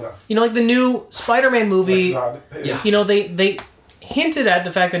it's not real enough. like the new Spider-Man movie. Yeah. They hinted at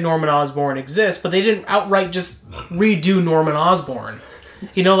the fact that Norman Osborn exists, but they didn't outright just redo Norman Osborn.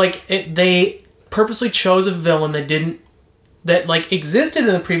 They purposely chose a villain that existed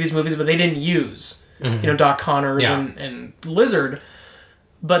in the previous movies, but they didn't use. Doc Connors and Lizard.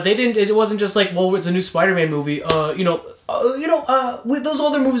 But they didn't. It wasn't just like, well, it's a new Spider-Man movie. Those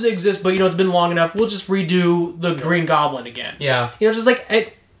other movies exist, but it's been long enough. We'll just redo the Green Goblin again. Yeah. Just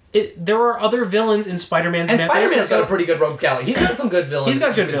like there are other villains in Spider-Man's. And Spider-Man's got a pretty good rogues gallery. He's got some good villains. He's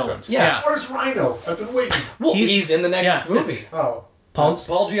got good villains. Yeah. Where's Rhino? I've been waiting. Well, he's in the next movie. Oh. Paul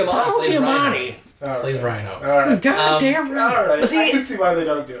Giamatti. Paul Giamatti. Plays Rhino. All right. God damn right. All right. But see- I can see why they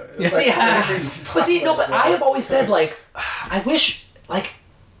don't do it. It's But I have always said, I wish,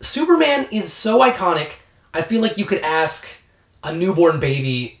 Superman is so iconic, I feel like you could ask a newborn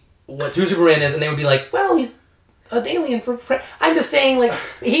baby who Superman is, and they would be like, well, he's an alien for... I'm just saying,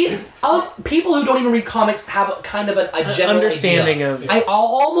 people who don't even read comics have a kind of a general understanding idea. of...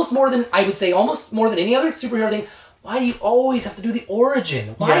 almost more than any other superhero thing. Why do you always have to do the origin?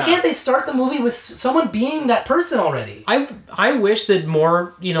 Why can't they start the movie with someone being that person already? I wish that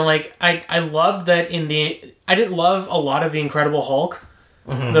more, I loved that I didn't love a lot of the Incredible Hulk,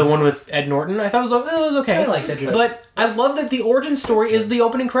 the one with Ed Norton. I thought it was okay. I liked it. But I love that the origin story is the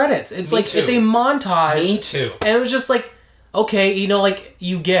opening credits. It's Me too. it's a montage. Me too. And it was just like, okay,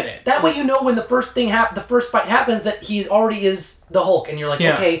 you get it. That way you know when the first fight happens that he already is the Hulk, and you're like,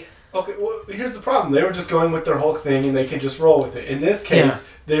 okay. Okay, well, here's the problem. They were just going with their Hulk thing, and they could just roll with it. In this case,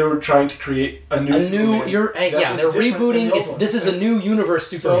 they were trying to create a new Superman. They're rebooting. This is a new universe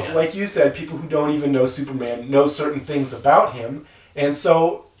Superman. So, like you said, people who don't even know Superman know certain things about him, and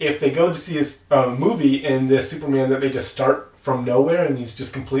so if they go to see a movie and the Superman that they just start from nowhere and he's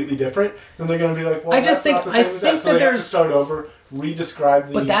just completely different, then they're going to be like, well, that's not the same as that. So they have to start over, re-describe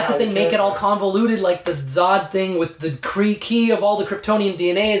the... But that's the thing, make it all convoluted, like the Zod thing with the key of all the Kryptonian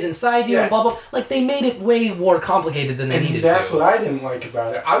DNA is inside you and blah, blah. Like, they made it way more complicated than they needed to. That's what I didn't like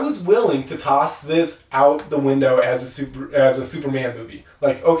about it. I was willing to toss this out the window as a Superman movie.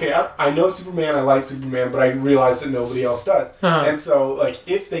 Like, okay, I know Superman, I like Superman, but I realize that nobody else does. And so,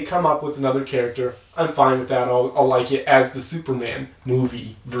 if they come up with another character, I'm fine with that. I'll like it as the Superman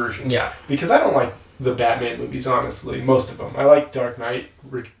movie version. Yeah. Because I don't like the Batman movies, honestly. Most of them. I like Dark Knight.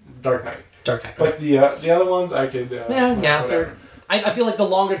 But the other ones, I could... whatever. I feel like the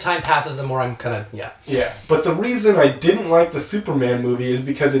longer time passes, the more I'm kind of... Yeah. But the reason I didn't like the Superman movie is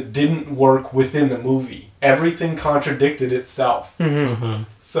because it didn't work within the movie. Everything contradicted itself.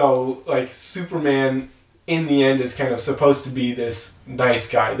 So, Superman, in the end, is kind of supposed to be this nice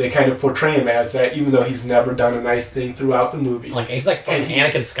guy. They kind of portray him as that, even though he's never done a nice thing throughout the movie. He's like fucking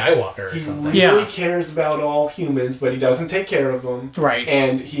Anakin Skywalker or something. He really cares about all humans, but he doesn't take care of them. Right.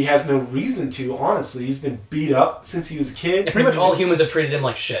 And he has no reason to, honestly. He's been beat up since he was a kid. And pretty much all humans have treated him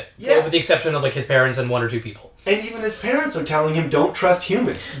like shit. Yeah. With the exception of his parents and 1 or 2 people. And even his parents are telling him, don't trust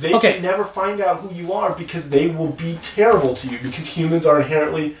humans. They can never find out who you are because they will be terrible to you because humans are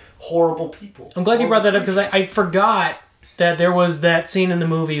inherently horrible people. I'm glad you brought that up because I forgot that there was that scene in the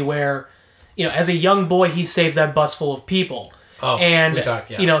movie where, as a young boy, he saves that bus full of people. Oh, and, we talked,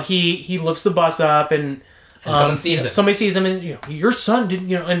 he lifts the bus up and someone sees it. Somebody sees him and, your son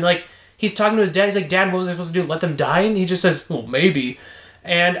didn't, and he's talking to his dad. He's like, Dad, what was I supposed to do? Let them die? And he just says, well, maybe.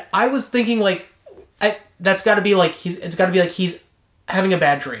 And I was thinking that's got to be he's having a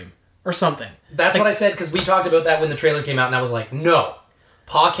bad dream or something. That's what I said because we talked about that when the trailer came out, and I was like, no,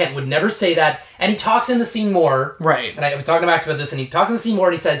 Pa Kent would never say that. And he talks in the scene more, right? And I was talking to Max about this, and he talks in the scene more,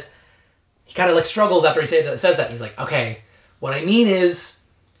 and he says, he kind of struggles after he says that. And he's like, okay, what I mean is,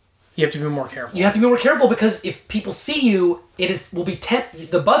 you have to be more careful. You have to be more careful because if people see you,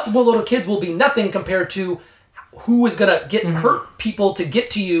 the bus full of kids will be nothing compared to who is gonna hurt people to get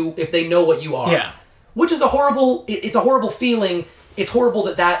to you if they know what you are. Yeah. Which is a horrible feeling. It's horrible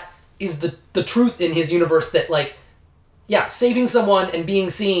that is the truth in his universe that saving someone and being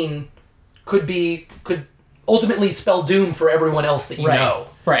seen could ultimately spell doom for everyone else that you know.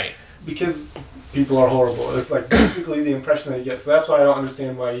 Right. Because people are horrible. It's like basically the impression that he gets. So that's why I don't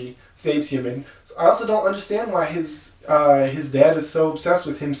understand why he saves him. And I also don't understand why his dad is so obsessed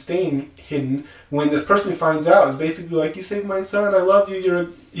with him staying hidden when this person who finds out is basically like, you saved my son, I love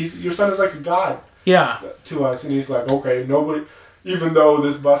you, your son is like a god to us. And he's like, okay, nobody, even though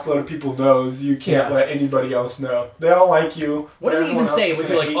this busload of people knows, you can't let anybody else know. They all like you. What did he even say? Was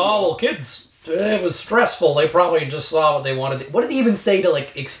he like, oh, well, kids, it was stressful. They probably just saw what they wanted to. What did he even say to,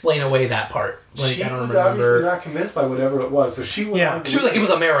 like, explain away that part? Like, she I don't was remember. obviously not convinced by whatever it was, so she went on to She was like, it was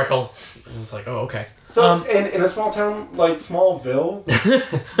a miracle. And it's like, oh, okay. So, in a small town like Smallville,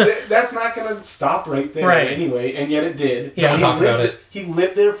 that's not going to stop right there anyway, and yet it did. Yeah, he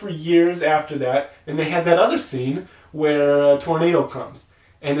lived there for years after that, and they had that other scene where a tornado comes.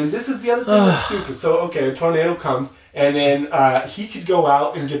 And then this is the other thing that's stupid. So, okay, a tornado comes, and then he could go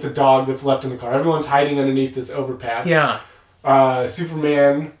out and get the dog that's left in the car. Everyone's hiding underneath this overpass. Yeah.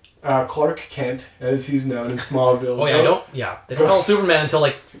 Superman, Clark Kent, as he's known in Smallville. Oh, yeah, they don't call him Superman until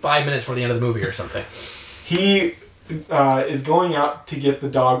like 5 minutes before the end of the movie or something. He is going out to get the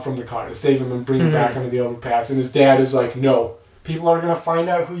dog from the car to save him and bring him back under the overpass. And his dad is like, no. People are going to find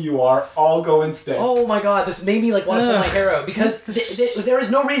out who you are. I'll go instead. Oh my god, this made me like want to pull my hair out because there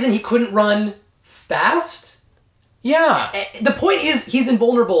is no reason he couldn't run fast. Yeah. The point is, he's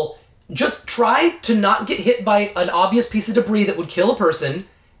invulnerable. Just try to not get hit by an obvious piece of debris that would kill a person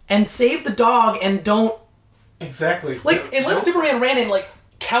and save the dog and don't... Exactly. Like, unless Superman ran in, like,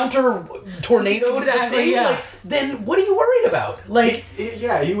 counter tornado Exactly, thing, like, then what are you worried about? Like,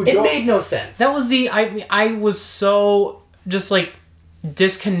 he would it go... made no sense. That was I was so just like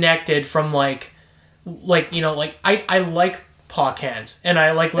disconnected from like you know, like I like Pa Kent and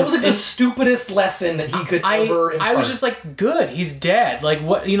I like that was like the stupidest lesson that he could ever impart. I was just like, good, he's dead. Like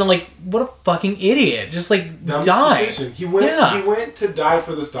what, you know, like what a fucking idiot. Just like die. He went to die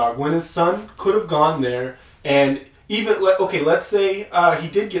for this dog when his son could have gone there and even let's say he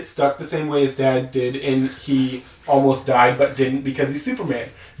did get stuck the same way his dad did and he almost died but didn't because he's Superman.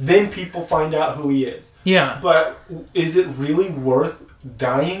 Then people find out who he is. Yeah. But is it really worth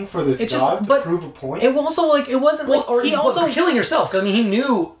dying for this dog to prove a point? It also it wasn't he also killing yourself. Because I mean, he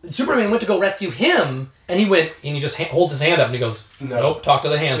knew Superman went to go rescue him, and he went and he just holds his hand up and he goes, "Nope, talk to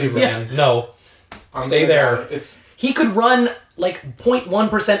the hand, Superman. Yeah. No, stay there." He could run like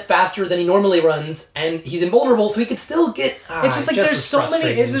 0.1% faster than he normally runs, and he's invulnerable, so he could still get. It's just like there's so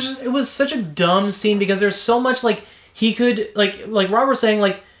many. It was such a dumb scene because there's so much like he could like Robert was saying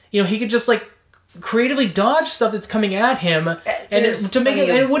like. You know, he could just, like, creatively dodge stuff that's coming at him, and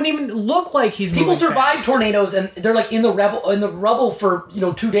it wouldn't even look like he's moving People survive fast. tornadoes, and they're, like, in the rubble for,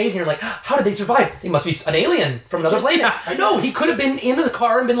 2 days, and you're like, how did they survive? They must be an alien from another planet. No, he could have been into the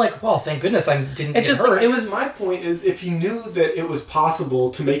car and been like, well, thank goodness I didn't get hurt. My point is, if he knew that it was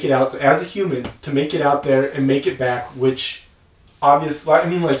possible to make it out, as a human, to make it out there and make it back, which... Obviously, I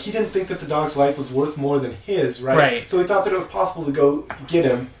mean, like, he didn't think that the dog's life was worth more than his, right? Right. So he thought that it was possible to go get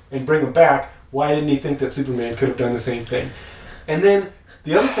him and bring him back. Why didn't he think that Superman could have done the same thing? And then,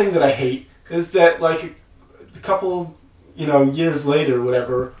 the other thing that I hate is that, like, a couple, years later,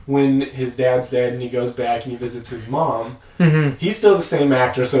 whatever, when his dad's dead and he goes back and he visits his mom, he's still the same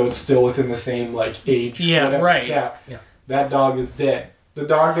actor, so it's still within the same, like, age gap. Yeah. That dog is dead. The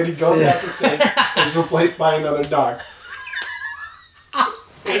dog that he goes out to save is replaced by another dog.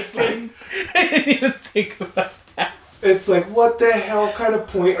 It's like, I didn't even think about that. It's like, what the hell kind of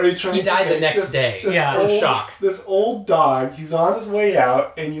point are you trying to make? He died the next day. Shock. This old dog, he's on his way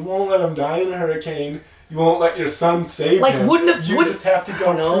out, and you won't let him die in a hurricane. You won't let your son save him. You just have to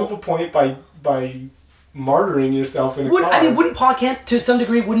go prove a point by martyring yourself in a car. I mean, wouldn't Pa Kent, to some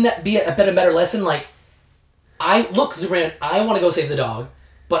degree, wouldn't that be a better lesson? Like, Superman, I want to go save the dog,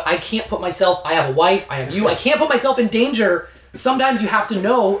 but I can't put myself, I have a wife, I have you, I can't put myself in danger. Sometimes you have to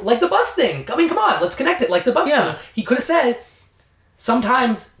know, like the bus thing. I mean, come on, let's connect it, like the bus thing. He could have said,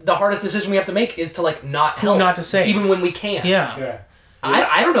 sometimes the hardest decision we have to make is to, like, not help. Not to save. Even when we can. Yeah.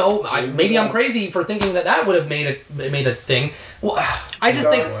 I don't know. Maybe I'm crazy for thinking that would have made a thing. Well, I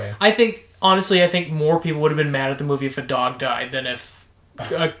think, honestly, I think more people would have been mad at the movie if a dog died than if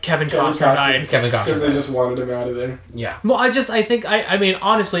Kevin Costner died. Because they just wanted him out of there. Yeah. Well, I mean,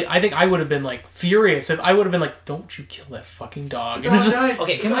 honestly, I think I would have been, like, furious if I would have been like, don't you kill that fucking dog. The dog died.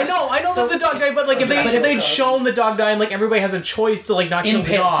 Okay, I know that the dog died, but, like, if they'd shown the dog die and, like, everybody has a choice to, like, not kill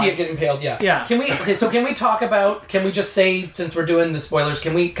the dog. See it get impaled, yeah. Yeah. Can we just say, since we're doing the spoilers,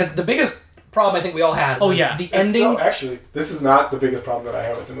 because the biggest problem I think we all had. Was yeah. the ending. No, actually, this is not the biggest problem that I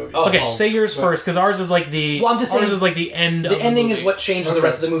have with the movie. Oh. Okay, say yours first, because ours is like the. Well, I'm just ours saying is like the end. The of ending the is movie. what changes the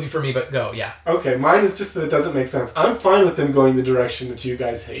rest of the movie for me. But go, yeah. Okay, mine is just that it doesn't make sense. I'm fine with them going the direction that you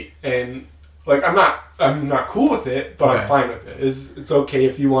guys hate, and like I'm not cool with it, but Okay. I'm fine with it. It's okay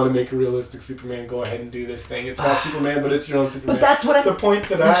if you want to make a realistic Superman, go ahead and do this thing. It's not Superman, but it's your own Superman. But that's what the point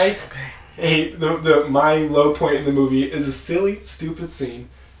that I hate. My low point in the movie is a silly, stupid scene.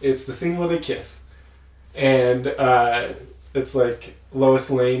 It's the scene where they kiss, and it's like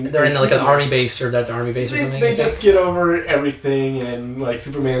Lois Lane. They're in and like an Superman. army base or that army base or something. They just get over everything, and like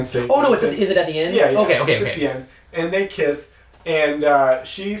Superman saves. Oh no! them. Is it at the end? Yeah, yeah. Okay. It's at the end. And they kiss, and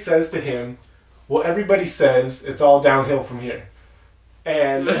she says to him, well, everybody says it's all downhill from here.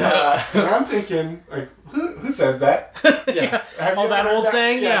 And I'm thinking, like, who says that? Yeah. Have Oh, you that ever heard old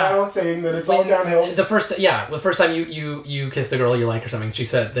saying? Yeah. that old saying that it's all downhill. The first time you kissed a girl you like or something, she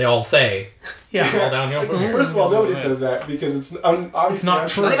said they all say Yeah. it's all downhill from here. First of all, nobody says that because it's obviously It's not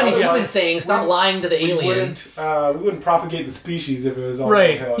It's not even a Yeah. human saying. Stop lying to the We alien. wouldn't propagate the species if it was all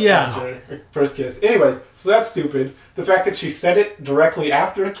Right, downhill yeah. after a first kiss. Anyways, so that's stupid. The fact that she said it directly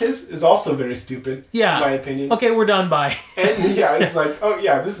after a kiss is also very stupid. Yeah. In my opinion. Okay, we're done. Bye. And yeah, it's like, oh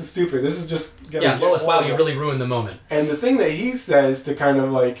yeah, this is stupid. This is just gonna Yeah, get Lois, wow, you horrible. really ruined the moment. And the thing that he says to kind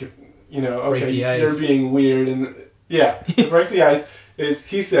of like, you know, Break okay, the you're ice. being weird, and yeah, to break the ice is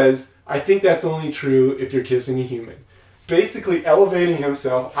he says, I think that's only true if you're kissing a human. Basically elevating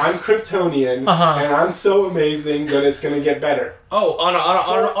himself. I'm Kryptonian, Uh-huh. and I'm so amazing that it's gonna get better. Oh, on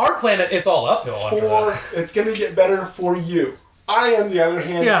our planet, it's all uphill after that. It's gonna get better for you. I, on the other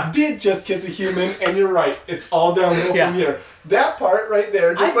hand, Yeah. did just kiss a human, and you're right. It's all downhill Yeah. from here. That part right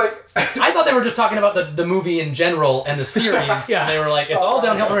there, just I thought they were just talking about the movie in general and the series. Yeah. They were like, it's all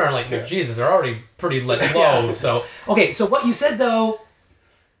downhill from here. I'm like, Yeah. Jesus, they're already pretty low. So, okay, so what you said, though,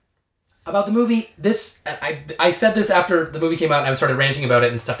 about the movie, I said this after the movie came out and I started ranting about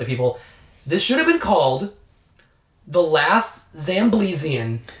it and stuff to people. This should have been called The Last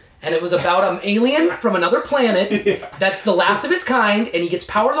Zamblesian. And it was about an alien from another planet that's the last of his kind, and he gets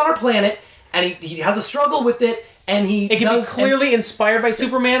powers on our planet, and he has a struggle with it, and It can be clearly inspired by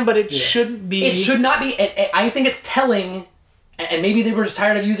Superman, but it shouldn't be. It should not be. I think it's telling, and maybe they were just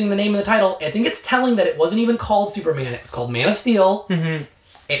tired of using the name of the title. I think it's telling that it wasn't even called Superman. It was called Man of Steel. Mm-hmm.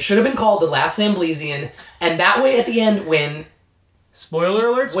 It should have been called The Last Zamblesian, and that way at the end, when Spoiler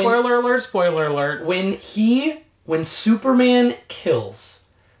alert! Spoiler alert! Spoiler alert! when Superman kills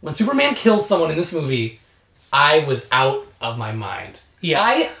someone in this movie, I was out of my mind.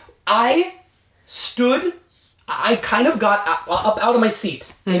 Yeah. I stood. I kind of got up out of my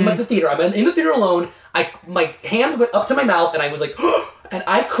seat in the theater. I'm in the theater alone. My hands went up to my mouth, and I was like, and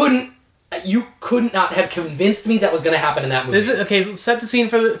I couldn't. You could not have convinced me that was going to happen in that movie. This is okay. Let's set the scene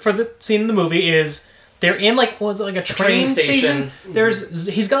for the scene in the movie is they're in like a train station.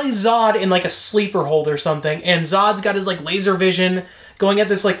 He's got like Zod in like a sleeper hold or something, and Zod's got his like laser vision going at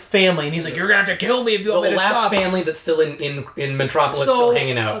this like family, and he's like, "You're gonna have to kill me if you want the me to last stop." family that's still in Metropolis, still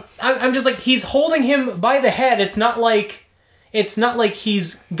hanging out. I'm just like, he's holding him by the head. It's not like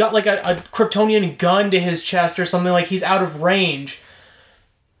he's got like a Kryptonian gun to his chest or something. Like he's out of range.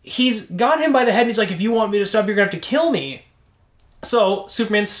 He's got him by the head, and he's like, "If you want me to stop, you're gonna have to kill me." So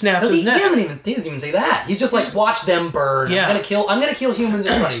Superman snaps his neck. He doesn't even say that. He's just like, watch them burn. Yeah. I'm gonna kill humans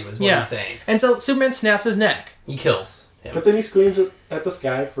in front of you, is what he's saying. And so Superman snaps his neck. He kills him. But then he screams at the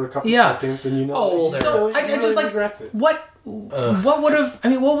sky for a couple Yeah. seconds, and you know. Oh, he so really- I he just really like regrets it. what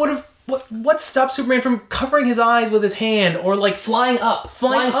what stopped Superman from covering his eyes with his hand or like Flying up.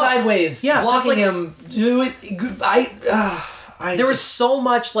 sideways, Yeah, blocking that's like- him. Do it. there was so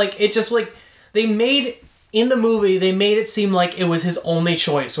much like it just like they made it seem like it was his only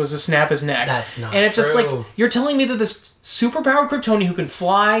choice was to snap his neck. That's not And it's just true. like you're telling me that this superpowered Kryptonian who can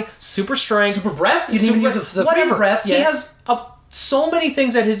fly, super strength, super breath. You didn't even use the whatever. freeze breath yet. He has so many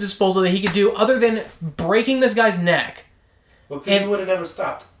things at his disposal that he could do other than breaking this guy's neck. Well, because he would have never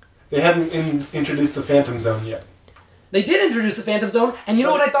stopped. They hadn't introduced the Phantom Zone yet. They did introduce the Phantom Zone, and you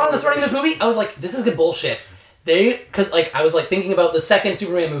know what I thought in the starting of this movie? I was like, this is good bullshit. Because like I was like thinking about the second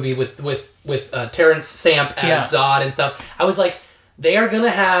Superman movie with Terrence Stamp as Zod and stuff. I was like, they are gonna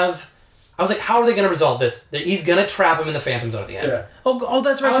have. I was like, how are they gonna resolve this? He's gonna trap him in the Phantom Zone at the end. Yeah. Oh,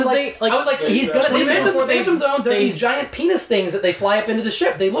 that's right. I was Because like, he's gonna. They 20 minutes mentioned the before they- Phantom Zone. They're they- these giant penis things that they fly up into the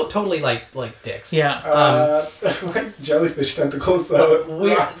ship. They look totally like dicks. Yeah. Like jellyfish tentacles. So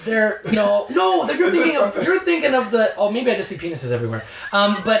They're no. You're thinking of the. Oh, maybe I just see penises everywhere.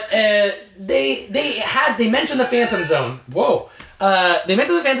 But they mentioned the Phantom Zone. Whoa. They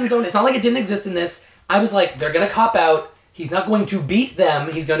mentioned the Phantom Zone. It's not like it didn't exist in this. I was like, they're gonna cop out. he's not going to beat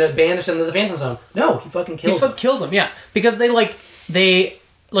them. He's going to banish them to the Phantom Zone. No, he fucking kills them. Kills them, yeah. Because they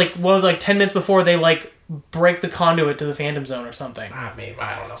what was 10 minutes before they break the conduit to the Phantom Zone or something. Maybe,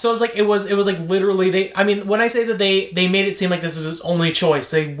 I don't know. So it was literally when I say that they made it seem like this is his only choice,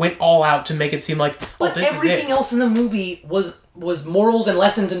 they went all out to make it seem like, but this is it. Everything else in the movie was morals and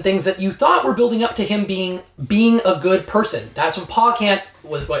lessons and things that you thought were building up to him being a good person. That's what Pa Kent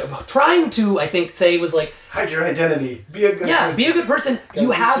was trying to, I think, say was like, hide your identity. Be a good person. Be a good person.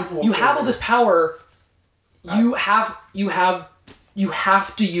 You have all this power. You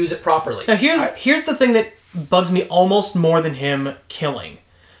have to use it properly. Now here's the thing that bugs me almost more than him killing,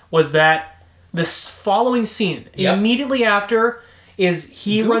 was that this following scene immediately after is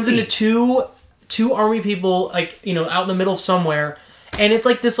he Goofy. runs into two army people out in the middle of somewhere, and it's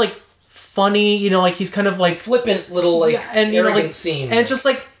this funny he's kind of Flippant little arrogant scene, and it's just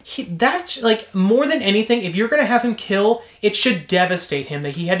more than anything, if you're gonna have him kill, it should devastate him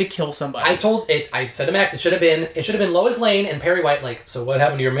that he had to kill somebody. I said to Max, it should have been Lois Lane and Perry White. So what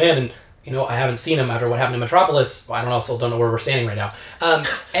happened to your man? And I haven't seen him after what happened in Metropolis. Well, I don't know. Still don't know where we're standing right now.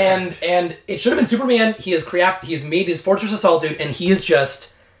 And it should have been Superman. He has made his Fortress of Solitude, and he is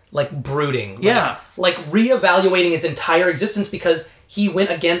just brooding. Reevaluating his entire existence because he went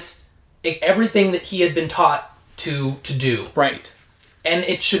against everything that he had been taught to do. Right. And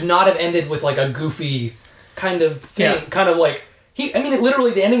it should not have ended with a goofy kind of thing. Yeah. Kind of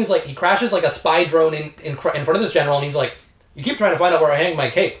literally the ending is he crashes a spy drone in front of this general, and he's like, you keep trying to find out where I hang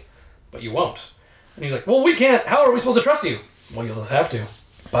my cape, but you won't. And he's like, well, we can't. How are we supposed to trust you? Well, you'll just have to.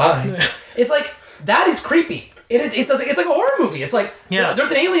 Bye. It's that is creepy. It's like a horror movie. It's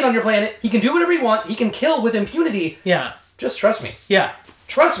there's an alien on your planet. He can do whatever he wants. He can kill with impunity. Yeah. Just trust me. Yeah.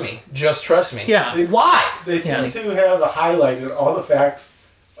 Trust me. Just trust me. Yeah. Why? They seem to have highlighted all the facts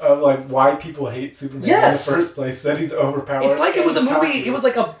of why people hate Superman in the first place. That he's overpowered. It's it was a movie. It was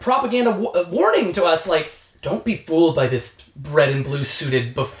a propaganda warning to us. Don't be fooled by this red and blue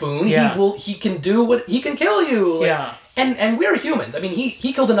suited buffoon. Yeah. He can do what he can kill you. Yeah. And we're humans. I mean,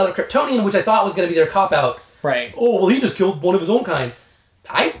 he killed another Kryptonian, which I thought was going to be their cop out. Right. Oh well, he just killed one of his own kind.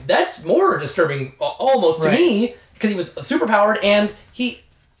 That's more disturbing almost to me because he was superpowered and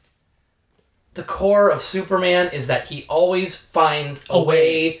the core of Superman is that he always finds a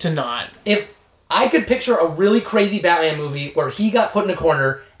way to not. If I could picture a really crazy Batman movie where he got put in a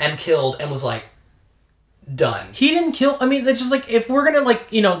corner and killed and was done. He didn't kill. I mean, it's just if we're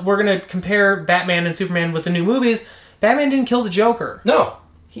gonna we're gonna compare Batman and Superman with the new movies, Batman didn't kill the Joker. No,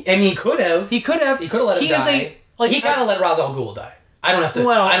 he could have. He could have. He could have let him die. He kind of let Ra's al Ghul die. I don't have to.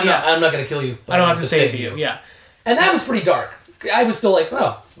 Well, I'm not going to kill you. I don't have to save you. Yeah. And that was pretty dark. I was still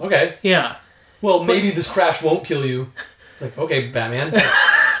oh, okay. Yeah. Well, maybe this crash won't kill you. It's okay, Batman.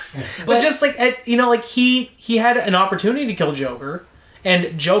 but just he had an opportunity to kill Joker,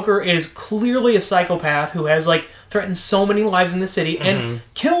 and Joker is clearly a psychopath who has threatened so many lives in the city and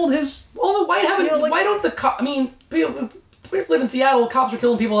killed his. Well, why don't the cops? I mean, we live in Seattle. Cops are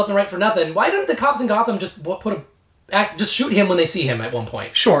killing people left and right for nothing. Why don't the cops in Gotham just just shoot him when they see him at one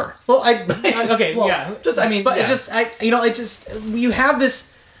point? Sure. Well, okay. Well, yeah. You have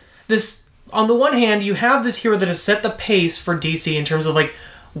this. On the one hand, you have this hero that has set the pace for DC in terms of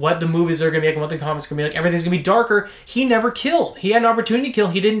what the movies are going to be and what the comics are going to be everything's going to be darker. He never killed. He had an opportunity to kill.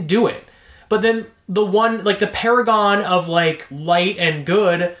 He didn't do it. But then the one, the paragon of light and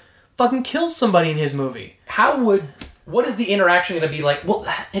good fucking kills somebody in his movie. What is the interaction going to be like? Well,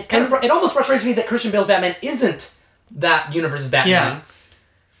 it almost frustrates me that Christian Bale's Batman isn't that universe's Batman. Yeah.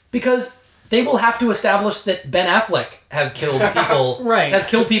 Because they will have to establish that Ben Affleck has killed people. Right. Has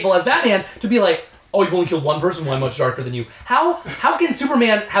killed people as Batman to be oh, you've only killed one person, why much darker than you? How can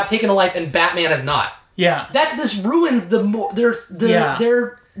Superman have taken a life and Batman has not? Yeah. That just ruins the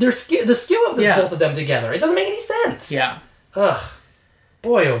skew of both of them together. It doesn't make any sense. Yeah. Ugh.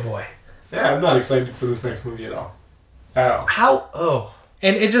 Boy, oh boy. Yeah, I'm not excited for this next movie at all. How? Oh.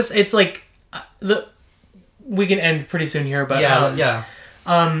 And it's we can end pretty soon here, but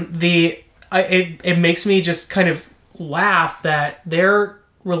it makes me just kind of laugh that they're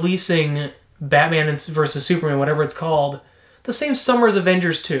releasing Batman versus Superman, whatever it's called, the same summer as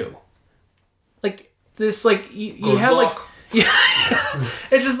Avengers 2. You have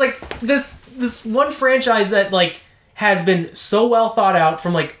it's just this one franchise that has been so well thought out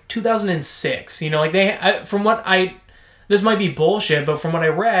from 2006. This might be bullshit, but from what I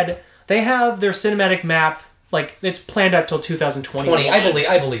read, they have their cinematic map it's planned out till 2021.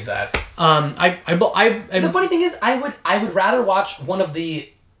 I believe that. The funny thing is, I would rather watch one of the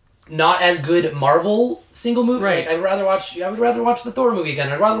not as good Marvel single movie. Right. Like, I would rather watch the Thor movie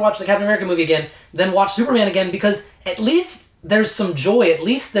again. I'd rather watch the Captain America movie again than watch Superman again, because at least there's some joy. At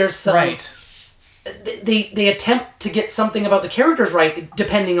least there's some. Right. They attempt to get something about the characters right,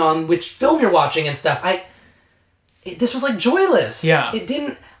 depending on which film you're watching and stuff. This was like joyless. Yeah. It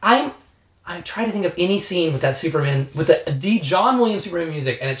didn't. I try to think of any scene with that Superman, with the John Williams Superman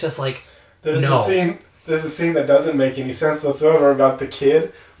music, and it's just like, There's no. a scene that doesn't make any sense whatsoever about the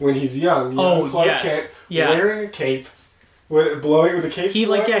kid when he's young. Clark yes. Kent wearing a cape, blowing with a cape. He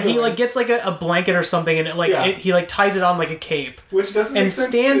gets like a blanket or something, and he like ties it on like a cape, which doesn't and make sense.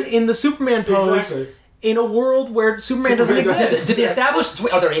 stands in the Superman pose Exactly. in a world where Superman doesn't exist. Did they establish?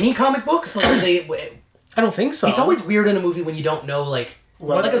 Are there any comic books? Like, I don't think so. it's always weird in a movie when you don't know, like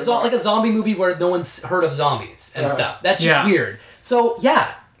a zombie movie where no one's heard of zombies and stuff. That's just weird. So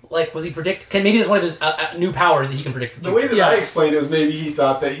yeah, like, was he maybe it's one of his new powers that he can predict the way that I explained it was maybe he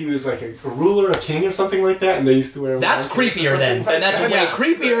thought that he was like a ruler, a king, or something like that, and they used to wear. That's creepier then. And that's way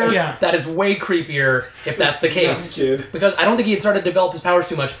creepier. Yeah. That is way creepier if that's the case. Young kid. Because I don't think he had started to develop his powers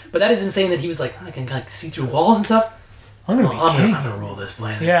too much. But that is insane that he was like, I can like see through walls and stuff. I'm gonna rule this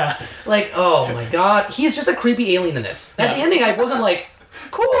planet. Yeah. Like, oh my god, he's just a creepy alien in this. At the ending, I wasn't like,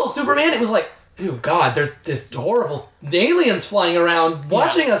 cool, Superman. It was like, oh god, there's this horrible aliens flying around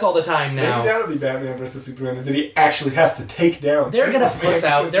watching us all the time now. Maybe that'll be Batman versus Superman, is that he actually has to take down. They're gonna Superman puss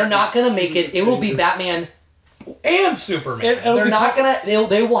out. because They're he's not gonna make it. It will be dangerous. Batman and Superman. It'll They're be not gonna.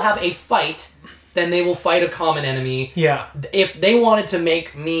 They will have a fight. Then they will fight a common enemy. Yeah. If they wanted to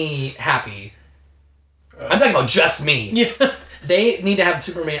make me happy, I'm talking about just me. Yeah. They need to have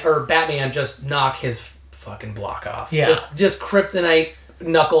Superman or Batman just knock his fucking block off. Yeah. Just Kryptonite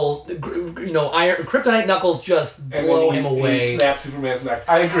Knuckles, Kryptonite Knuckles just And blow then him he away. snap Superman's neck.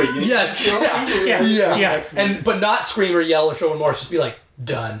 I agree. Yes. Yeah. But not scream or yell or show remorse. Just be like,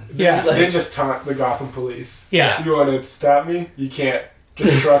 done. Yeah. Like, Then just taunt the Gotham police. Yeah. You want to stop me? You can't.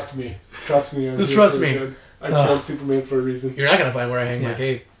 Just trust me. Trust me. Just trust me. Good. I killed Superman for a reason. you're not gonna find where I hang my Yeah.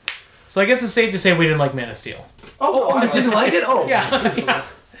 cape. So I guess it's safe to say we didn't like Man of Steel. Oh, you didn't like it? Oh, Yeah.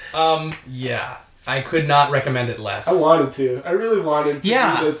 yeah. I could not recommend it less. I wanted to. I really wanted to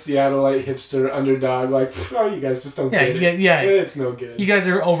Yeah. be the Seattleite hipster underdog. Like, oh, you guys just don't get it. Yeah. It's no good. You guys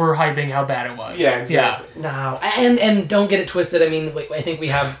are overhyping how bad it was. Yeah, exactly. No, and don't get it twisted. I mean, I think we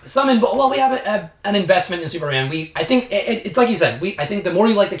have we have an investment in Superman. I think it's like you said. I think the more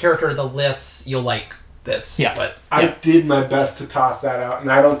you like the character, the less you'll like this. Yeah. But I did my best to toss that out,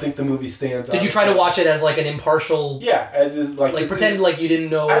 and I don't think the movie stands out. did you try to watch it as like an impartial? Yeah, as is like Pretend like you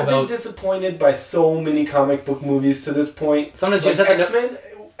didn't know I've been about. disappointed by so many comic book movies to this point. Sometimes you Like just have to X-Men.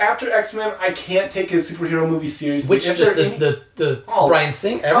 After X-Men, I can't take a superhero movie seriously. Which If just there are the Oh. Bryan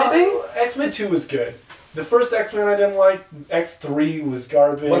Singer everything. X-Men 2 was good. The first X-Men I didn't like. X3 was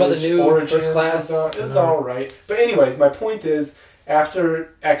garbage. What about the new Origins First Class? It was alright. But anyways, my point is,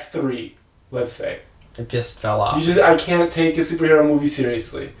 after X3, let's say, It just fell off. I can't take a superhero movie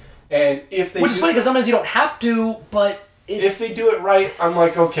seriously. And if they Which is funny because sometimes you don't have to, but if they do it right, I'm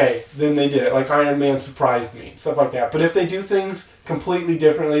like, okay, then they did it. Like Iron Man surprised me, stuff like that. But if they do things completely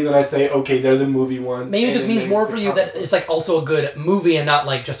differently, then I say, okay, they're the movie ones. maybe it and just then means they more stick for you on that it. it's like also a good movie and not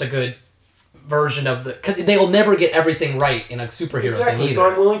like just a good version of the because they will never get everything right in a superhero Exactly. thing either. So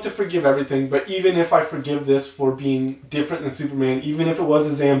I'm willing to forgive everything, but even if I forgive this for being different than Superman, even if it was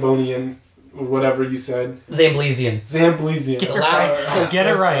a Zambonian or whatever you said, Zamblesian. Zamblesian. Get it right. Get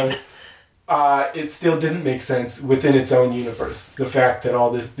it right. It still didn't make sense within its own universe. The fact that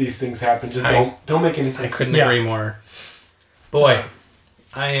all these things happen just don't make any I sense. couldn't Yeah. agree more. Boy,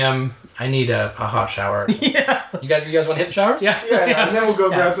 I need a hot shower. Yeah. You guys want to hit the showers? Yeah. Yeah, and then we'll go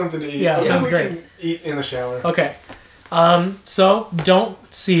Yeah. grab something to eat. Yeah, Maybe sounds we great. can eat in the shower. Okay. So don't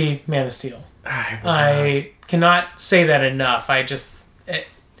see Man of Steel. I cannot say that enough.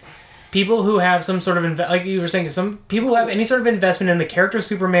 People who have some sort of like you were saying, some people who have any sort of investment in the character of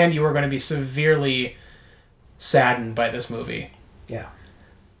Superman, you are going to be severely saddened by this movie. Yeah.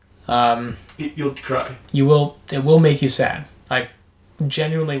 You'll cry. You will. It will make you sad. I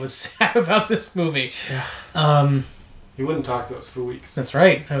genuinely was sad about this movie. You wouldn't talk to us for weeks. That's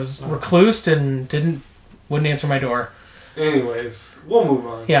right. I was reclused and wouldn't answer my door. Anyways, we'll move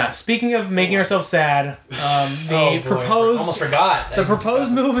on. Yeah. Speaking of making ourselves sad, the almost forgot. The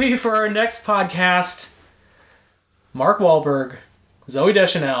proposed movie for our next podcast, Mark Wahlberg, Zooey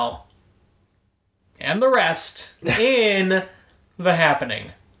Deschanel, and the rest in The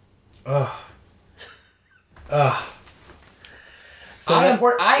Happening. Ugh. So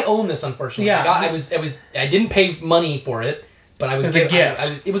I own this, unfortunately. Yeah. I didn't pay money for it, but I was As a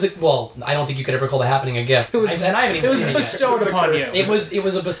gift. Well, I don't think you could ever call The Happening a gift. And I haven't even seen it yet. bestowed upon you. It was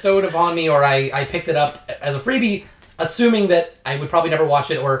a bestowed upon me, or I picked it up as a freebie, assuming that I would probably never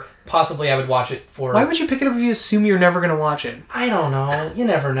watch it, or possibly I would watch it for... Why would you pick it up if you assume you're never going to watch it? I don't know. You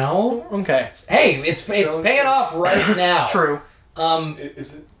never know. Okay. Hey, it's paying off right now. True.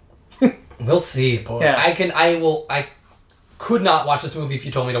 Is it? We'll see, boy. Yeah. I could not watch this movie if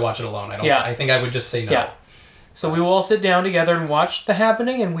you told me to watch it alone. I think I would just say no. Yeah. So we will all sit down together and watch The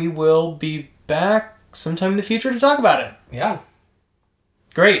Happening, and we will be back sometime in the future to talk about it. Yeah.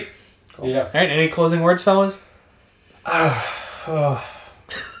 Great. Yeah. All right, any closing words, fellas?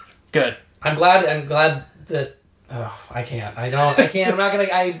 Good. I'm glad that I can't. I'm not gonna.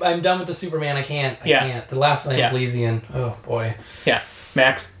 I'm done with the Superman. I can't. I can't. The Last Lamplesian. Oh boy. Yeah.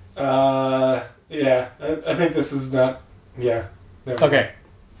 Max. Yeah. I think this is not. Yeah. Never mind. Okay.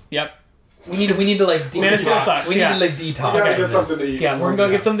 Yep. We need to like Man of Steel detox. sucks, We need yeah. to like detox. We gotta from get this. something to eat. Yeah, we're gonna go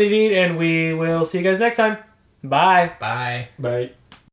get something to eat, and we will see you guys next time. Bye. Bye. Bye.